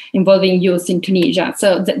situation involving youth in Tunisia.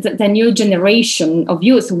 So the new generation of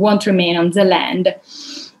youth won't remain on the land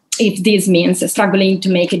if this means struggling to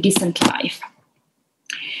make a decent life.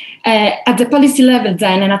 At the policy level,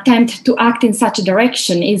 then, an attempt to act in such a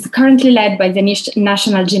direction is currently led by the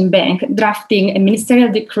National Gene Bank, drafting a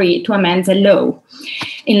ministerial decree to amend the law.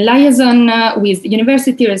 In liaison with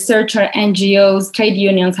university researchers, NGOs, trade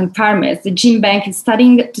unions, and farmers, the Gene Bank is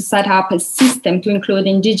studying to set up a system to include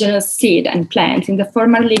indigenous seed and plants in the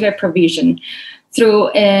formal legal provision, through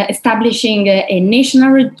establishing a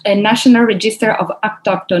national register of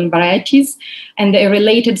autochthon varieties and a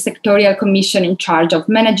related sectorial commission in charge of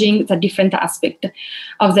managing the different aspects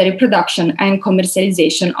of the reproduction and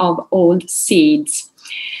commercialization of old seeds.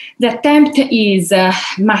 The attempt is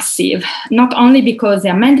massive, not only because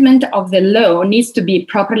the amendment of the law needs to be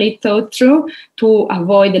properly thought through to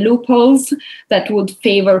avoid the loopholes that would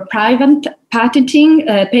favor private patenting,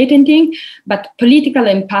 but political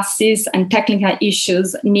impasses and technical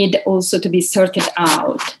issues need also to be sorted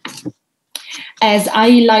out. As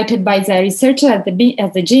highlighted by the researcher at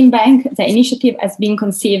the Gene Bank, the initiative has been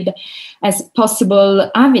conceived as possible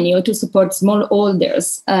avenue to support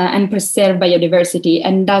smallholders and preserve biodiversity,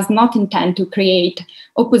 and does not intend to create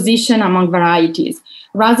opposition among varieties.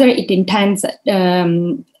 Rather, it intends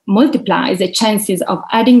multiplies the chances of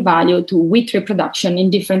adding value to wheat reproduction in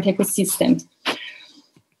different ecosystems.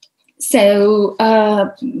 So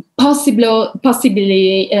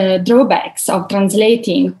possibly drawbacks of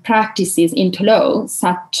translating practices into law,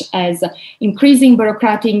 such as increasing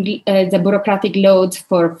the bureaucratic load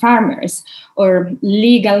for farmers or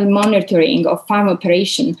legal monitoring of farm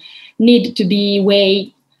operation, need to be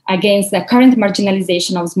weighed against the current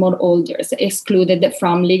marginalization of smallholders excluded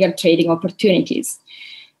from legal trading opportunities.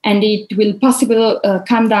 And it will possibly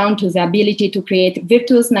come down to the ability to create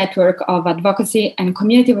virtuous network of advocacy and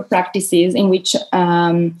community practices in which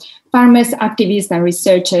farmers, activists, and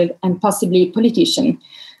researchers, and possibly politician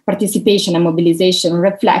participation and mobilization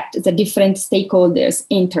reflect the different stakeholders'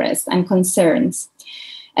 interests and concerns.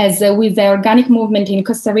 As with the organic movement in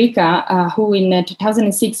Costa Rica, who in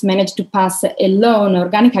 2006 managed to pass a law on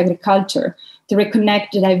organic agriculture to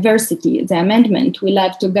reconnect diversity, the amendment will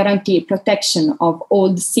have to guarantee protection of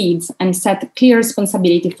old seeds and set clear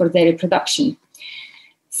responsibility for their reproduction.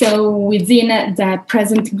 So within the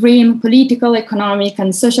present grim political, economic,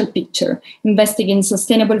 and social picture, investing in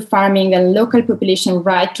sustainable farming and local population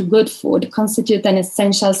right to good food constitute an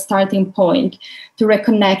essential starting point to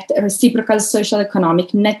reconnect reciprocal social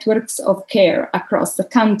economic networks of care across the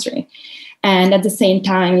country, and at the same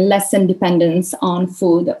time lessen dependence on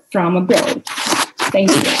food from abroad. Thank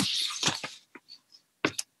you.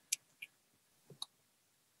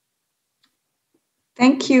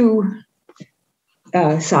 Thank you,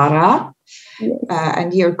 Sarah,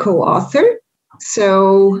 and your co-author.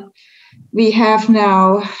 So we have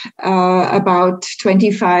now about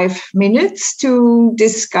 25 minutes to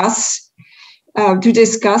discuss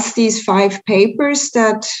these 5 papers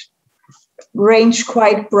that range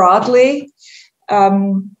quite broadly.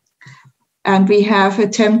 And we have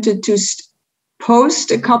attempted to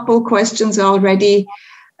post a couple questions already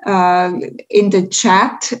in the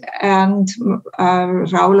chat, and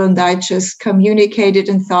Raul and I just communicated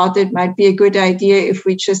and thought it might be a good idea if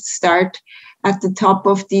we just start at the top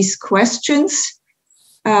of these questions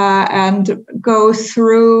and go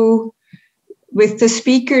through with the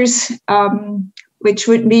speakers, which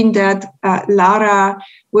would mean that Lara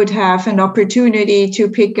would have an opportunity to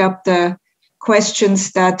pick up the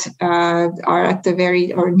questions that are at the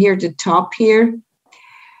very or near the top here.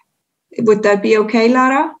 Would that be okay,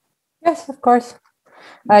 Lara? Yes, of course.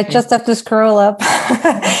 I just have to scroll up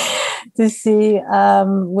to see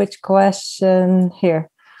which question here.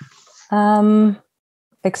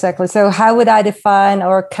 Exactly. So how would I define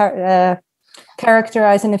or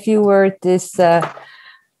characterize in a few words this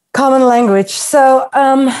common language? So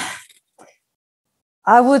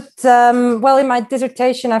I would, well, in my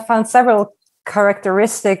dissertation, I found several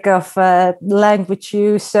characteristics of language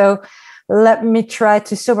use. So let me try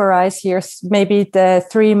to summarize here maybe the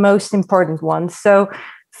 3 most important ones. So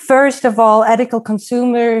first of all, ethical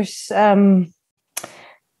consumers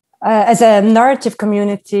as a narrative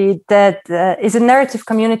community that is a narrative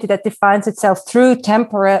community that defines itself through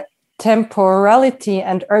temporality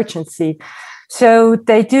and urgency. So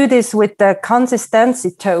they do this with the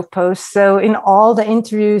consistency topos. So in all the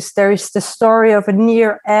interviews, there is the story of a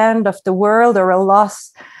near end of the world or a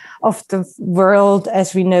loss of the world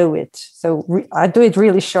as we know it. So I do it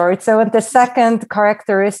really short. So the second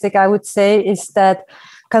characteristic I would say is that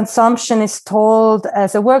consumption is told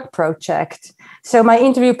as a work project. So my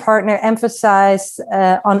interview partner emphasized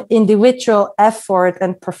on individual effort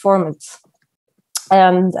and performance.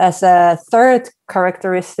 And as a third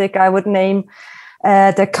characteristic, I would name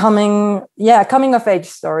the coming of age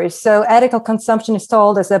stories. So ethical consumption is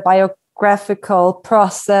told as a biographical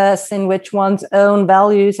process in which one's own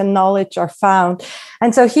values and knowledge are found.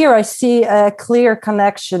 And so here I see a clear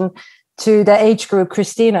connection to the age group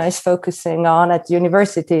Christina is focusing on at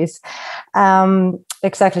universities.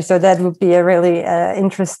 Exactly. So that would be a really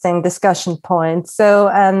interesting discussion point. So,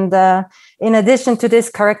 and in addition to this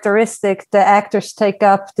characteristic, the actors take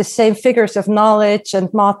up the same figures of knowledge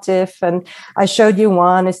and motive. And I showed you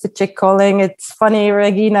one, is the chick calling. It's funny,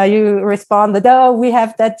 Regina, you responded, oh, we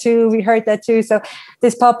have that too. We heard that too. So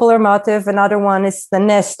this popular motive, another one is the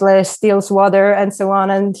Nestle steals water and so on.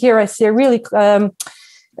 And here I see a really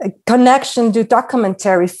connection to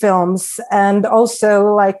documentary films, and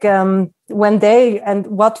also like when they and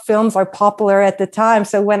what films are popular at the time.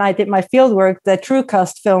 So when I did my fieldwork, the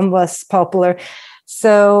TrueCast film was popular.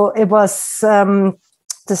 So it was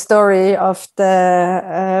the story of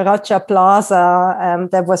the Raja Plaza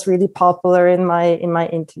that was really popular in my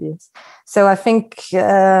interviews. So I think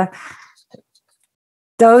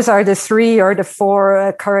those are the 3 or the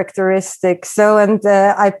 4 characteristics. So, and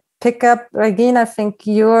I pick up, Regine, I think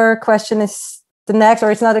your question is the next,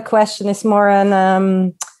 or it's not a question, it's more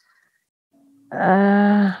a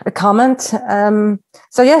comment.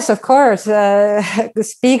 So yes, of course, the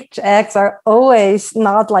speech acts are always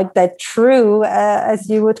not like that true, as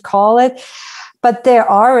you would call it, but they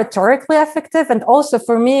are rhetorically effective. And also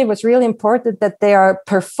for me, it was really important that they are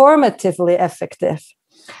performatively effective.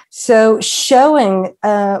 So showing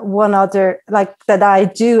one other, like that I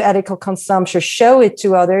do ethical consumption, show it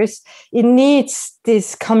to others, it needs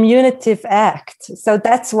this communicative act. So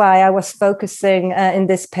that's why I was focusing in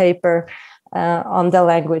this paper on the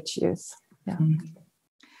language use. Yeah.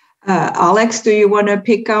 Alex, do you want to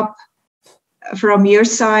pick up from your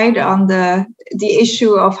side on the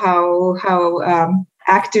issue of how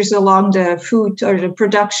actors along the food or the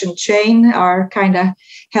production chain are kind of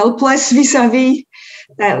helpless vis-a-vis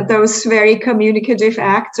those very communicative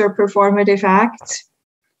acts or performative acts?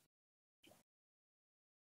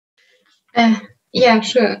 Yeah,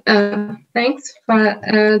 sure. Thanks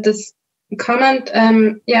for this comment.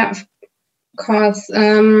 Yeah, of course.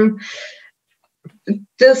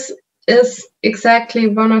 This is exactly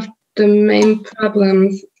one of the main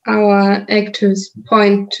problems our actors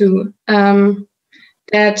point to,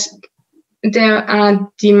 that there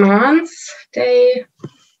are demands they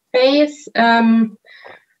face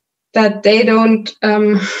that they don't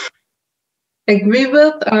agree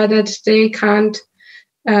with, or that they can't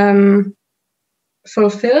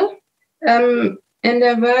fulfill in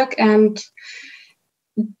their work, and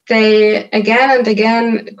they again and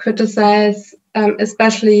again criticize,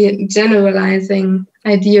 especially generalizing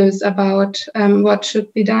ideas about what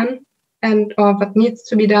should be done and or what needs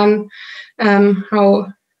to be done, how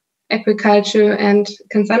agriculture and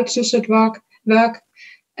consumption should work.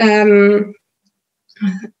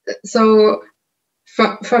 So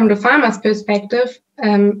from the farmer's perspective,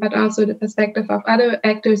 but also the perspective of other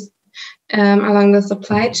actors along the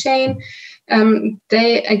supply chain,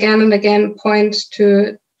 they again and again point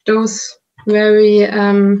to those very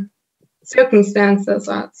circumstances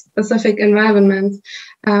or specific environments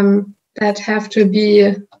that have to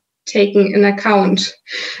be taken in account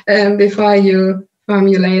before you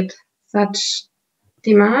formulate such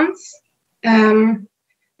demands.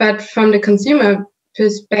 But from the consumer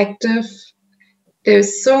perspective,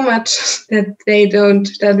 there's so much that we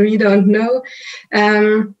don't know,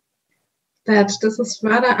 that this is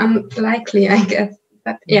rather unlikely, I guess.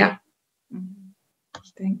 But yeah.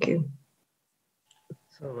 Thank you.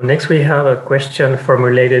 So next we have a question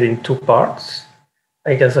formulated in 2 parts.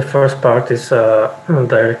 I guess the first part is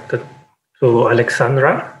directed to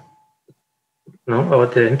Alexandra,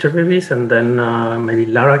 about the interviewees, and then maybe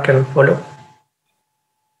Lara can follow.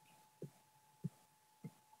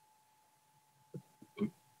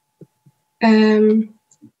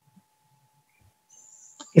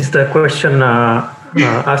 Is the question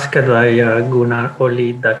asked by Gunnar,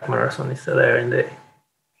 Oli, Dagmarason? Is there in the...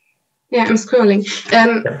 Yeah, I'm scrolling.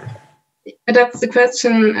 That's the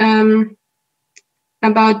question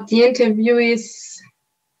about the interviewees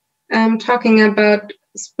talking about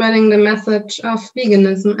spreading the message of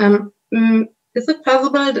veganism. Is it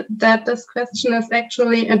possible that this question is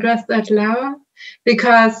actually addressed at Lara?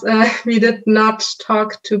 Because we did not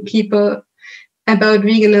talk to people about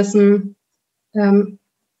veganism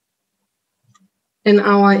in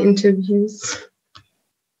our interviews.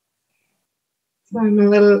 So I'm a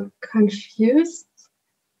little confused.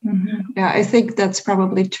 Mm-hmm. Yeah, I think that's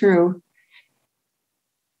probably true.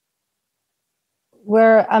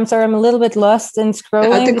 I'm sorry, I'm a little bit lost in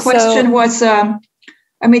scrolling. The question was,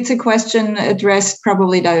 it's a question addressed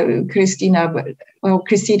probably to Christina, but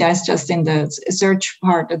Christina is just in the search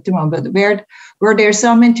part at the moment. Were there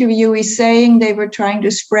some interviewees saying they were trying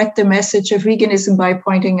to spread the message of veganism by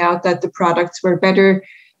pointing out that the products were better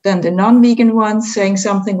than the non-vegan ones, saying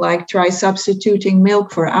something like try substituting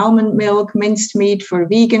milk for almond milk, minced meat for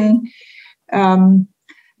vegan,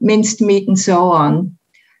 minced meat, and so on.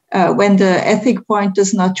 When the ethic point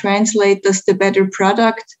does not translate, does the better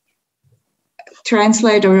product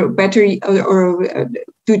translate, or better, or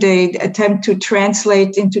do they attempt to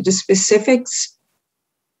translate into the specifics?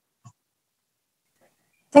 I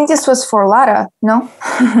think this was for Lara, no?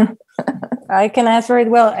 I can answer it.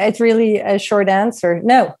 Well, it's really a short answer.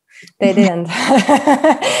 No, they didn't.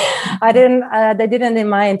 I didn't. They didn't in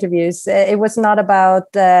my interviews. It was not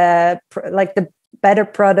about like the better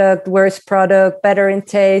product, worse product, better in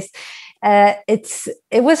taste.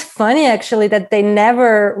 it was funny actually that they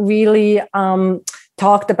never really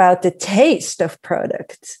talked about the taste of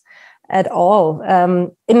products at all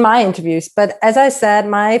in my interviews. But as I said,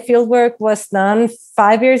 my fieldwork was done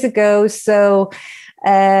 5 years ago, so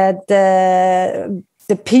the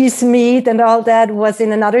piece meat and all that was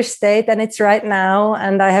in another state than it's right now,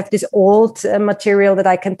 and I have this old material that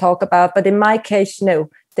I can talk about. But in my case, no,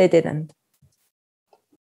 they didn't.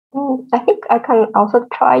 I think I can also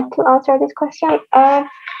try to answer this question.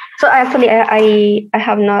 So actually, I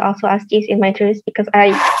have not also asked this in my interviews because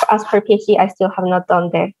as per PhD, I still have not done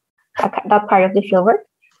that part of the fieldwork.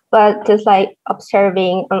 But just like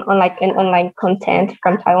observing on like an online content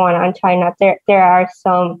from Taiwan and China, there are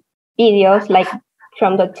some videos like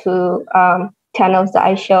from the two channels that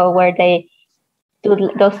I show where they do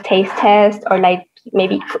those taste tests or like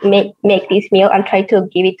maybe make this meal and try to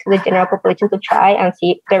give it to the general population to try and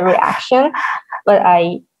see their reaction. But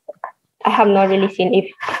I have not really seen if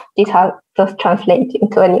this does translate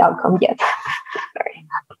into any outcome yet. Sorry.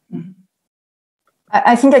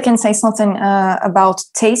 I think I can say something about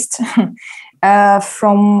taste.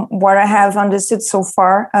 From what I have understood so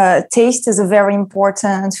far, taste is a very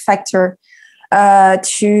important factor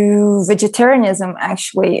to vegetarianism,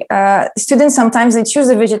 actually. Students sometimes they choose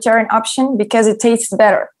a vegetarian option because it tastes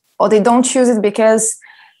better, or they don't choose it because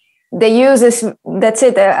they use this, that's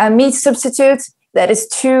it, a meat substitute that is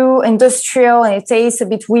too industrial and it tastes a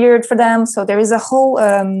bit weird for them. So there is a whole,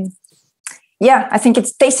 I think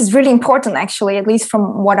taste is really important, actually, at least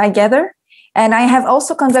from what I gather. And I have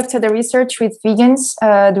also conducted a research with vegans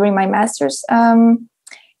during my master's.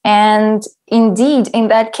 And indeed, in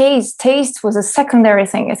that case, taste was a secondary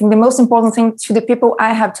thing. I think the most important thing to the people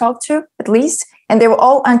I have talked to, at least, and they were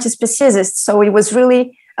all anti-speciesists. So it was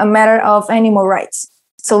really a matter of animal rights.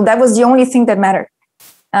 So that was the only thing that mattered.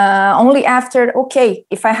 Only after, okay,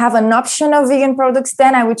 if I have an option of vegan products,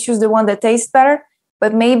 then I would choose the one that tastes better.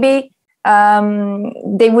 But maybe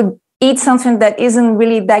they would eat something that isn't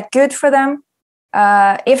really that good for them.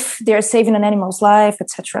 If they're saving an animal's life,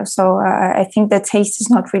 etc. So I think that taste is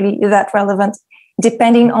not really that relevant,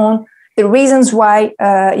 depending on the reasons why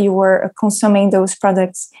you were consuming those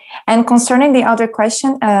products. And concerning the other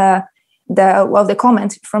question, the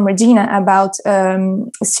comment from Regina about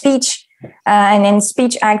speech and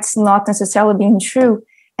speech acts not necessarily being true.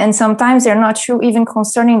 And sometimes they're not true even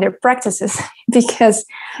concerning their practices, because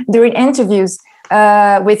during interviews,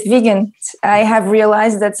 with vegans, I have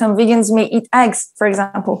realized that some vegans may eat eggs, for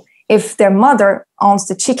example, if their mother owns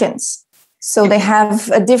the chickens. So they have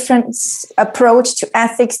a different approach to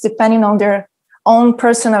ethics depending on their own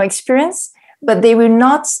personal experience, but they will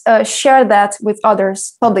not share that with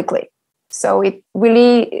others publicly. So it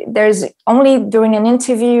really, there's only during an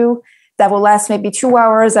interview that will last maybe 2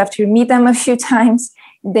 hours after you meet them a few times,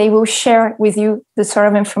 they will share with you the sort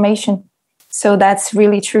of information. So that's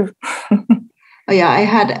really true. Yeah,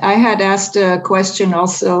 I had asked a question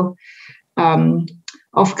also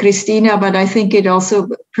of Christina, but I think it also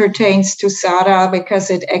pertains to Sarah because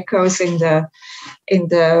it echoes in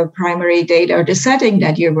the primary data or the setting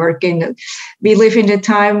that you work in. We live in a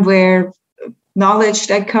time where knowledge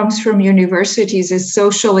that comes from universities is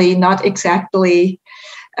socially not exactly.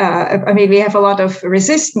 We have a lot of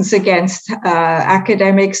resistance against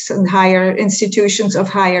academics and higher institutions of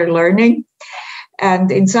higher learning.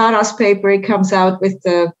 And in Sarah's paper, it comes out with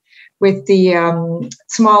the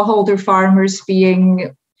smallholder farmers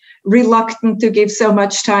being reluctant to give so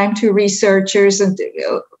much time to researchers, and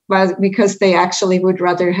because they actually would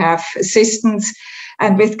rather have assistance.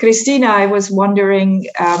 And with Christina, I was wondering,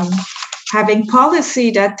 having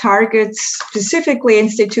policy that targets specifically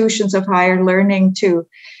institutions of higher learning to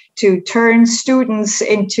turn students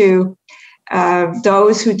into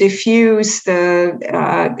those who diffuse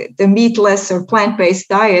the meatless or plant-based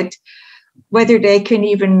diet, whether they can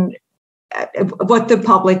even, what the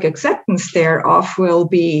public acceptance thereof will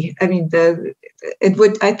be. I mean,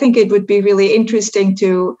 I think it would be really interesting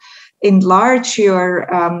to enlarge your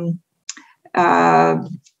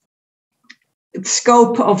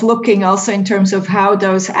scope of looking also in terms of how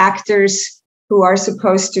those actors who are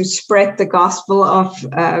supposed to spread the gospel of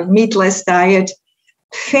meatless diet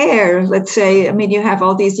fare. Let's say, you have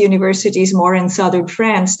all these universities more in southern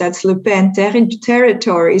France. That's Le Pen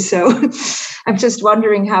territory. So I'm just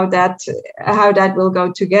wondering how that will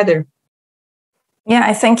go together. Yeah,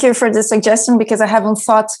 I thank you for the suggestion because I haven't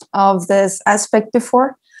thought of this aspect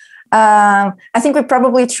before. I think we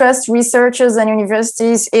probably trust researchers and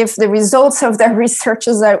universities if the results of their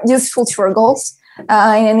researches are useful to our goals.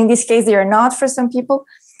 And in this case, they are not for some people.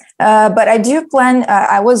 But I do plan,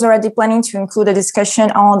 I was already planning to include a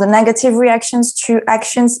discussion on the negative reactions to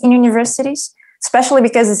actions in universities, especially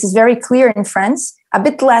because this is very clear in France, a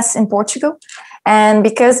bit less in Portugal, and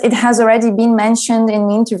because it has already been mentioned in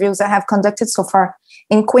the interviews I have conducted so far.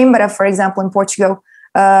 In Coimbra, for example, in Portugal,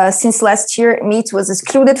 since last year, meat was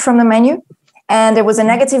excluded from the menu, and there was a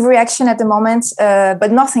negative reaction at the moment,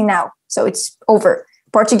 but nothing now. So it's over.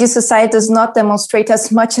 Portuguese society does not demonstrate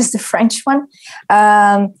as much as the French one.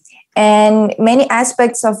 And many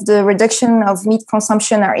aspects of the reduction of meat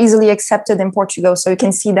consumption are easily accepted in Portugal. So you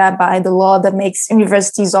can see that by the law that makes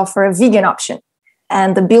universities offer a vegan option.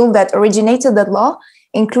 And the bill that originated that law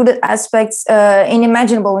included aspects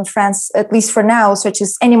unimaginable in France, at least for now, such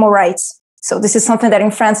as animal rights. So this is something that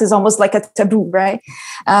in France is almost like a taboo, right?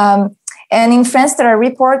 And in France, there are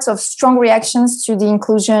reports of strong reactions to the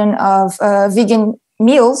inclusion of vegan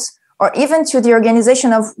meals, or even to the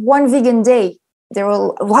organization of one vegan day. There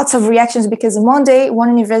were lots of reactions because in one day,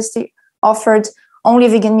 one university offered only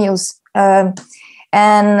vegan meals.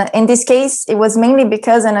 And in this case, it was mainly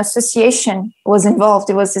because an association was involved.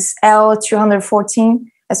 It was this L214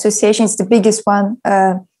 association. It's the biggest one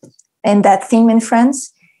in that theme in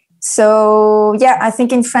France. So, yeah, I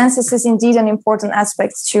think in France, this is indeed an important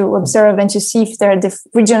aspect to observe and to see if there are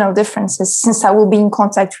regional differences, since I will be in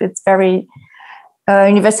contact with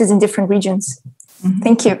universities in different regions. Mm-hmm.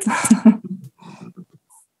 Thank you.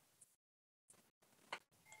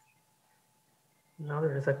 Now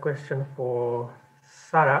there is a question for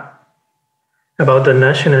Sarah about the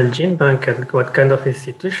National Gene Bank and what kind of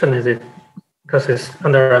institution is it? Because it's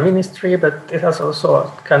under a ministry, but it has also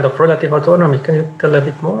a kind of relative autonomy. Can you tell a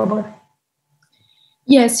bit more about it?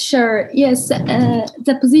 Yes, sure. Yes,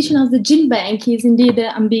 the position of the Gene Bank is indeed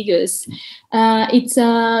ambiguous. It's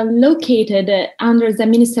located under the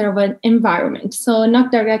Minister of Environment, so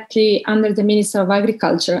not directly under the Minister of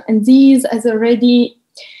Agriculture. And this has already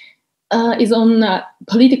is on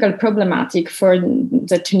political problematic for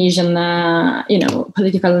the Tunisian,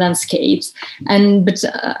 political landscapes. But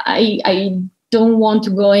I don't want to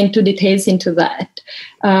go into details into that.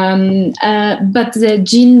 But the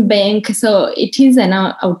Gene Bank, so it is an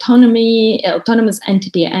autonomous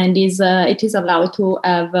entity, and it is allowed to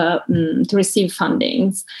have to receive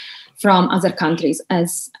fundings from other countries,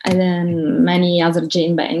 as many other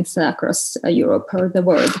gene banks across Europe or the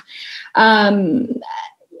world.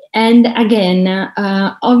 And again,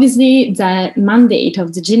 obviously, the mandate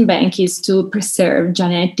of the Gene Bank is to preserve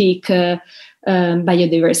genetic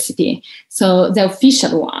biodiversity. So the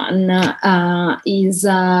official one is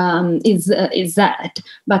that.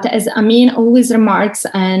 But as Amin always remarks,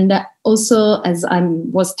 and also as I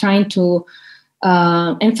was trying to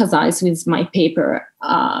emphasize with my paper,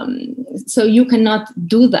 so you cannot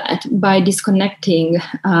do that by disconnecting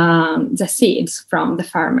the seeds from the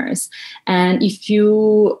farmers. And if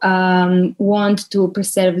you want to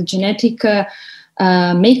preserve genetic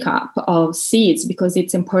makeup of seeds, because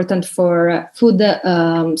it's important for food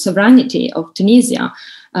sovereignty of Tunisia,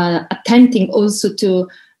 attempting also to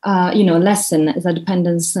lessen the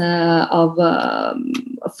dependence of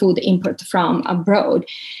food import from abroad.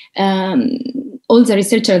 All the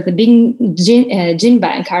researchers at the Gene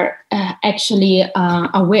Bank are actually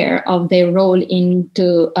aware of their role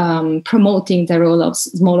into promoting the role of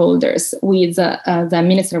smallholders with the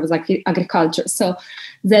Minister of Agriculture. So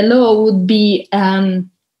the law would be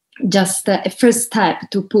just a first step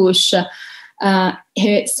to push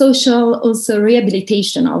social also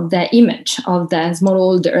rehabilitation of the image of the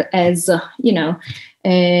smallholder as,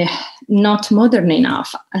 not modern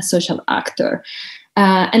enough a social actor.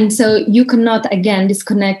 And so you cannot, again,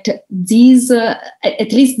 disconnect these,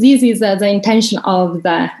 at least this is the intention of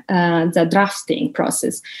the drafting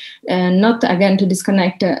process, not, again, to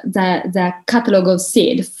disconnect the catalog of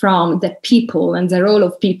seed from the people and the role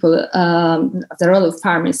of people, the role of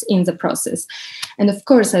farmers in the process. And of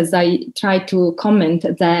course, as I try to comment,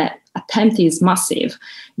 the attempt is massive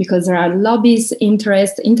because there are lobbies,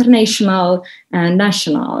 interest, international and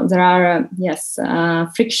national. There are,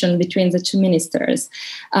 friction between the two ministers.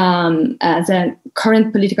 The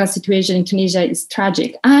current political situation in Tunisia is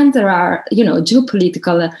tragic. And there are,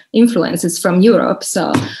 geopolitical influences from Europe.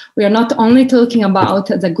 So we are not only talking about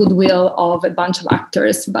the goodwill of a bunch of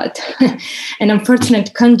actors, but an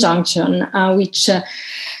unfortunate conjunction,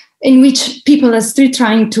 in which people are still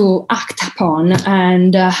trying to act upon.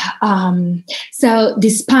 And so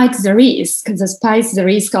despite the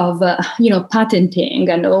risk of, patenting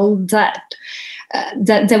and all that,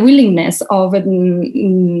 the willingness of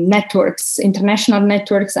networks, international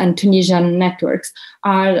networks and Tunisian networks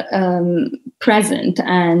are present,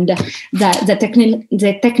 and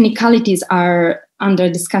the technicalities are under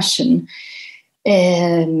discussion.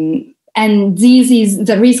 And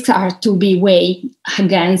the risks are to be weighed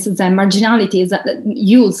against the marginalities that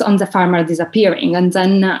youth on the farm are disappearing. And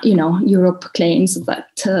then, Europe claims that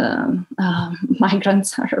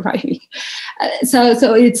migrants are arriving.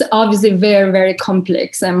 So it's obviously very, very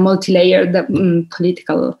complex and multi-layered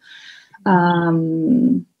political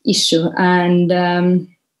issue. And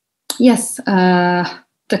yes,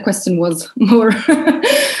 the question was more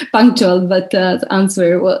punctual, but the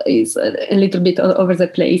answer is a little bit all over the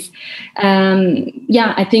place.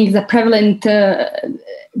 I think the prevalent,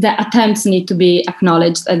 the attempts need to be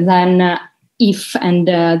acknowledged, and then if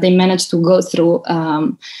they manage to go through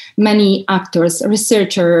many actors,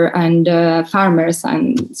 researcher and farmers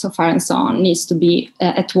and so far and so on, needs to be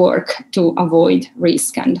at work to avoid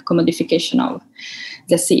risk and commodification of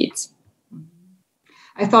the seeds.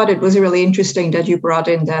 I thought it was really interesting that you brought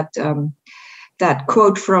in that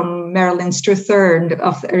quote from Marilyn Strathern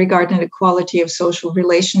regarding the quality of social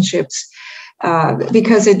relationships,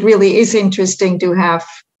 because it really is interesting to have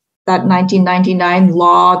that 1999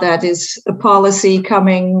 law that is a policy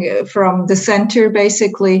coming from the center,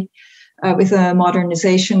 basically, with a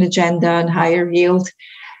modernization agenda and higher yield.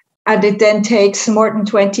 And it then takes more than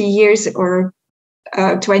 20 years or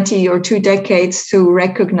 20 or 2 decades to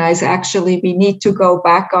recognize actually we need to go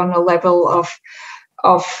back on a level of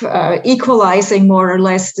equalizing more or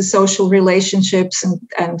less the social relationships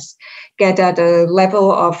and get at a level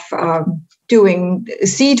of doing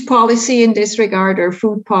seed policy in this regard or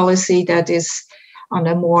food policy that is on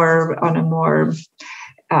a more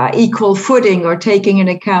equal footing, or taking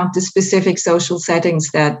into account the specific social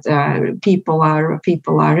settings that people are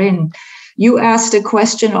in. You asked a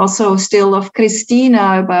question also still of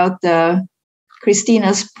Christina about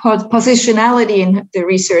Christina's positionality in the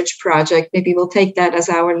research project. Maybe we'll take that as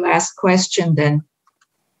our last question then.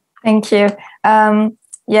 Thank you.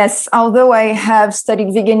 Yes, although I have studied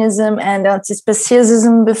veganism and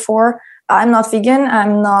anti-speciesism before, I'm not vegan.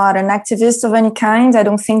 I'm not an activist of any kind. I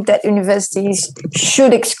don't think that universities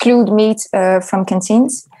should exclude meat from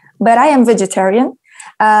canteens, but I am vegetarian.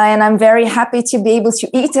 And I'm very happy to be able to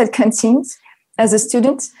eat at canteens as a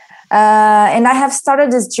student. And I have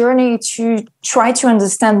started this journey to try to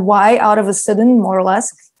understand why, out of a sudden, more or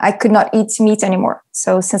less, I could not eat meat anymore.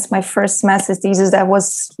 So since my first master's thesis, that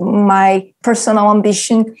was my personal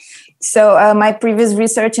ambition. So my previous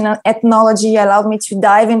research in ethnology allowed me to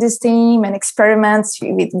dive in this theme and experiment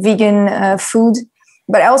with vegan food.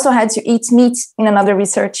 But I also had to eat meat in another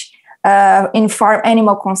research in farm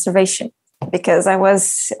animal conservation, because I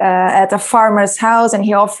was at a farmer's house and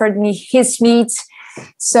he offered me his meat.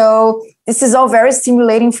 So this is all very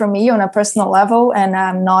stimulating for me on a personal level, and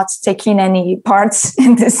I'm not taking any parts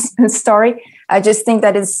in this story. I just think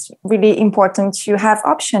that it's really important to have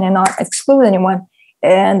option and not exclude anyone.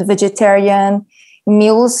 And vegetarian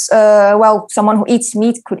meals, someone who eats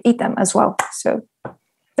meat could eat them as well. So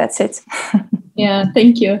that's it. Yeah,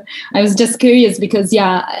 thank you. I was just curious because,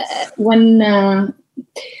 when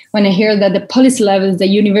I hear that the policy level, the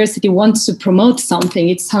university wants to promote something,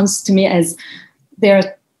 it sounds to me as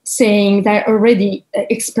they're saying they're already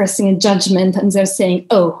expressing a judgment, and they're saying,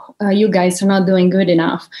 you guys are not doing good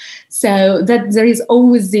enough. So that there is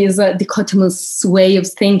always this dichotomous way of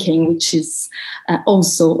thinking, which is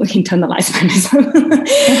also internalized feminism.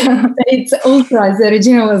 It's also, as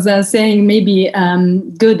Regina was saying, maybe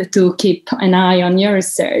good to keep an eye on your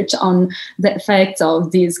research on the effects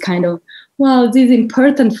of these kind of, this is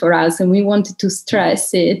important for us, and we wanted to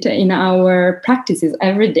stress it in our practices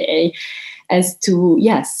every day. As to,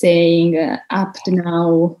 saying up to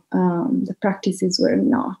now, the practices were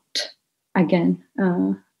not, again,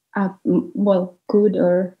 good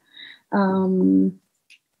or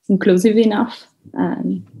inclusive enough.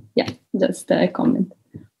 And just a comment.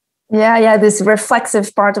 Yeah, this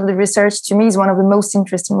reflexive part of the research to me is one of the most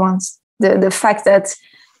interesting ones. The fact that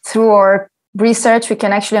through our research, we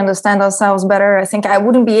can actually understand ourselves better. I think I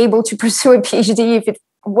wouldn't be able to pursue a PhD if it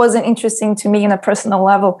wasn't interesting to me on a personal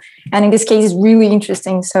level. And in this case, it's really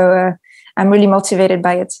interesting. So I'm really motivated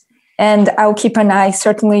by it. And I'll keep an eye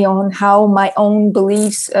certainly on how my own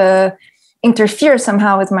beliefs interfere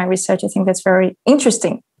somehow with my research. I think that's very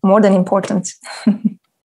interesting, more than important.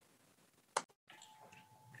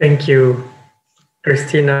 Thank you,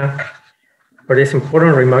 Christina, for these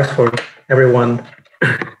important remarks for everyone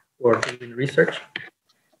who are doing research.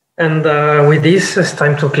 And with this, it's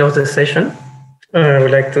time to close the session. I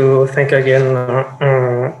would like to thank again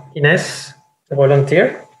Ines, the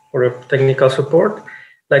volunteer, for the technical support.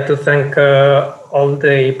 I'd like to thank all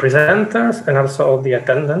the presenters and also all the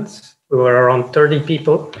attendants. We were around 30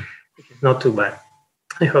 people, which is not too bad.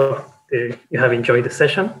 I hope you have enjoyed the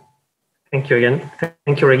session. Thank you again.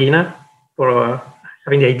 Thank you, Regina, for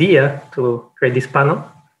having the idea to create this panel.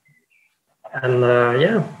 And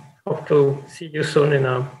hope to see you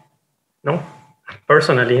soon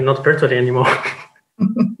personally, not virtually anymore.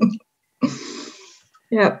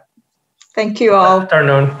 Yeah. Thank you all. Good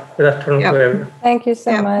afternoon to everyone. Thank you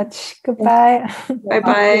so much. Goodbye.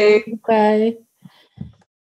 Bye-bye. Bye.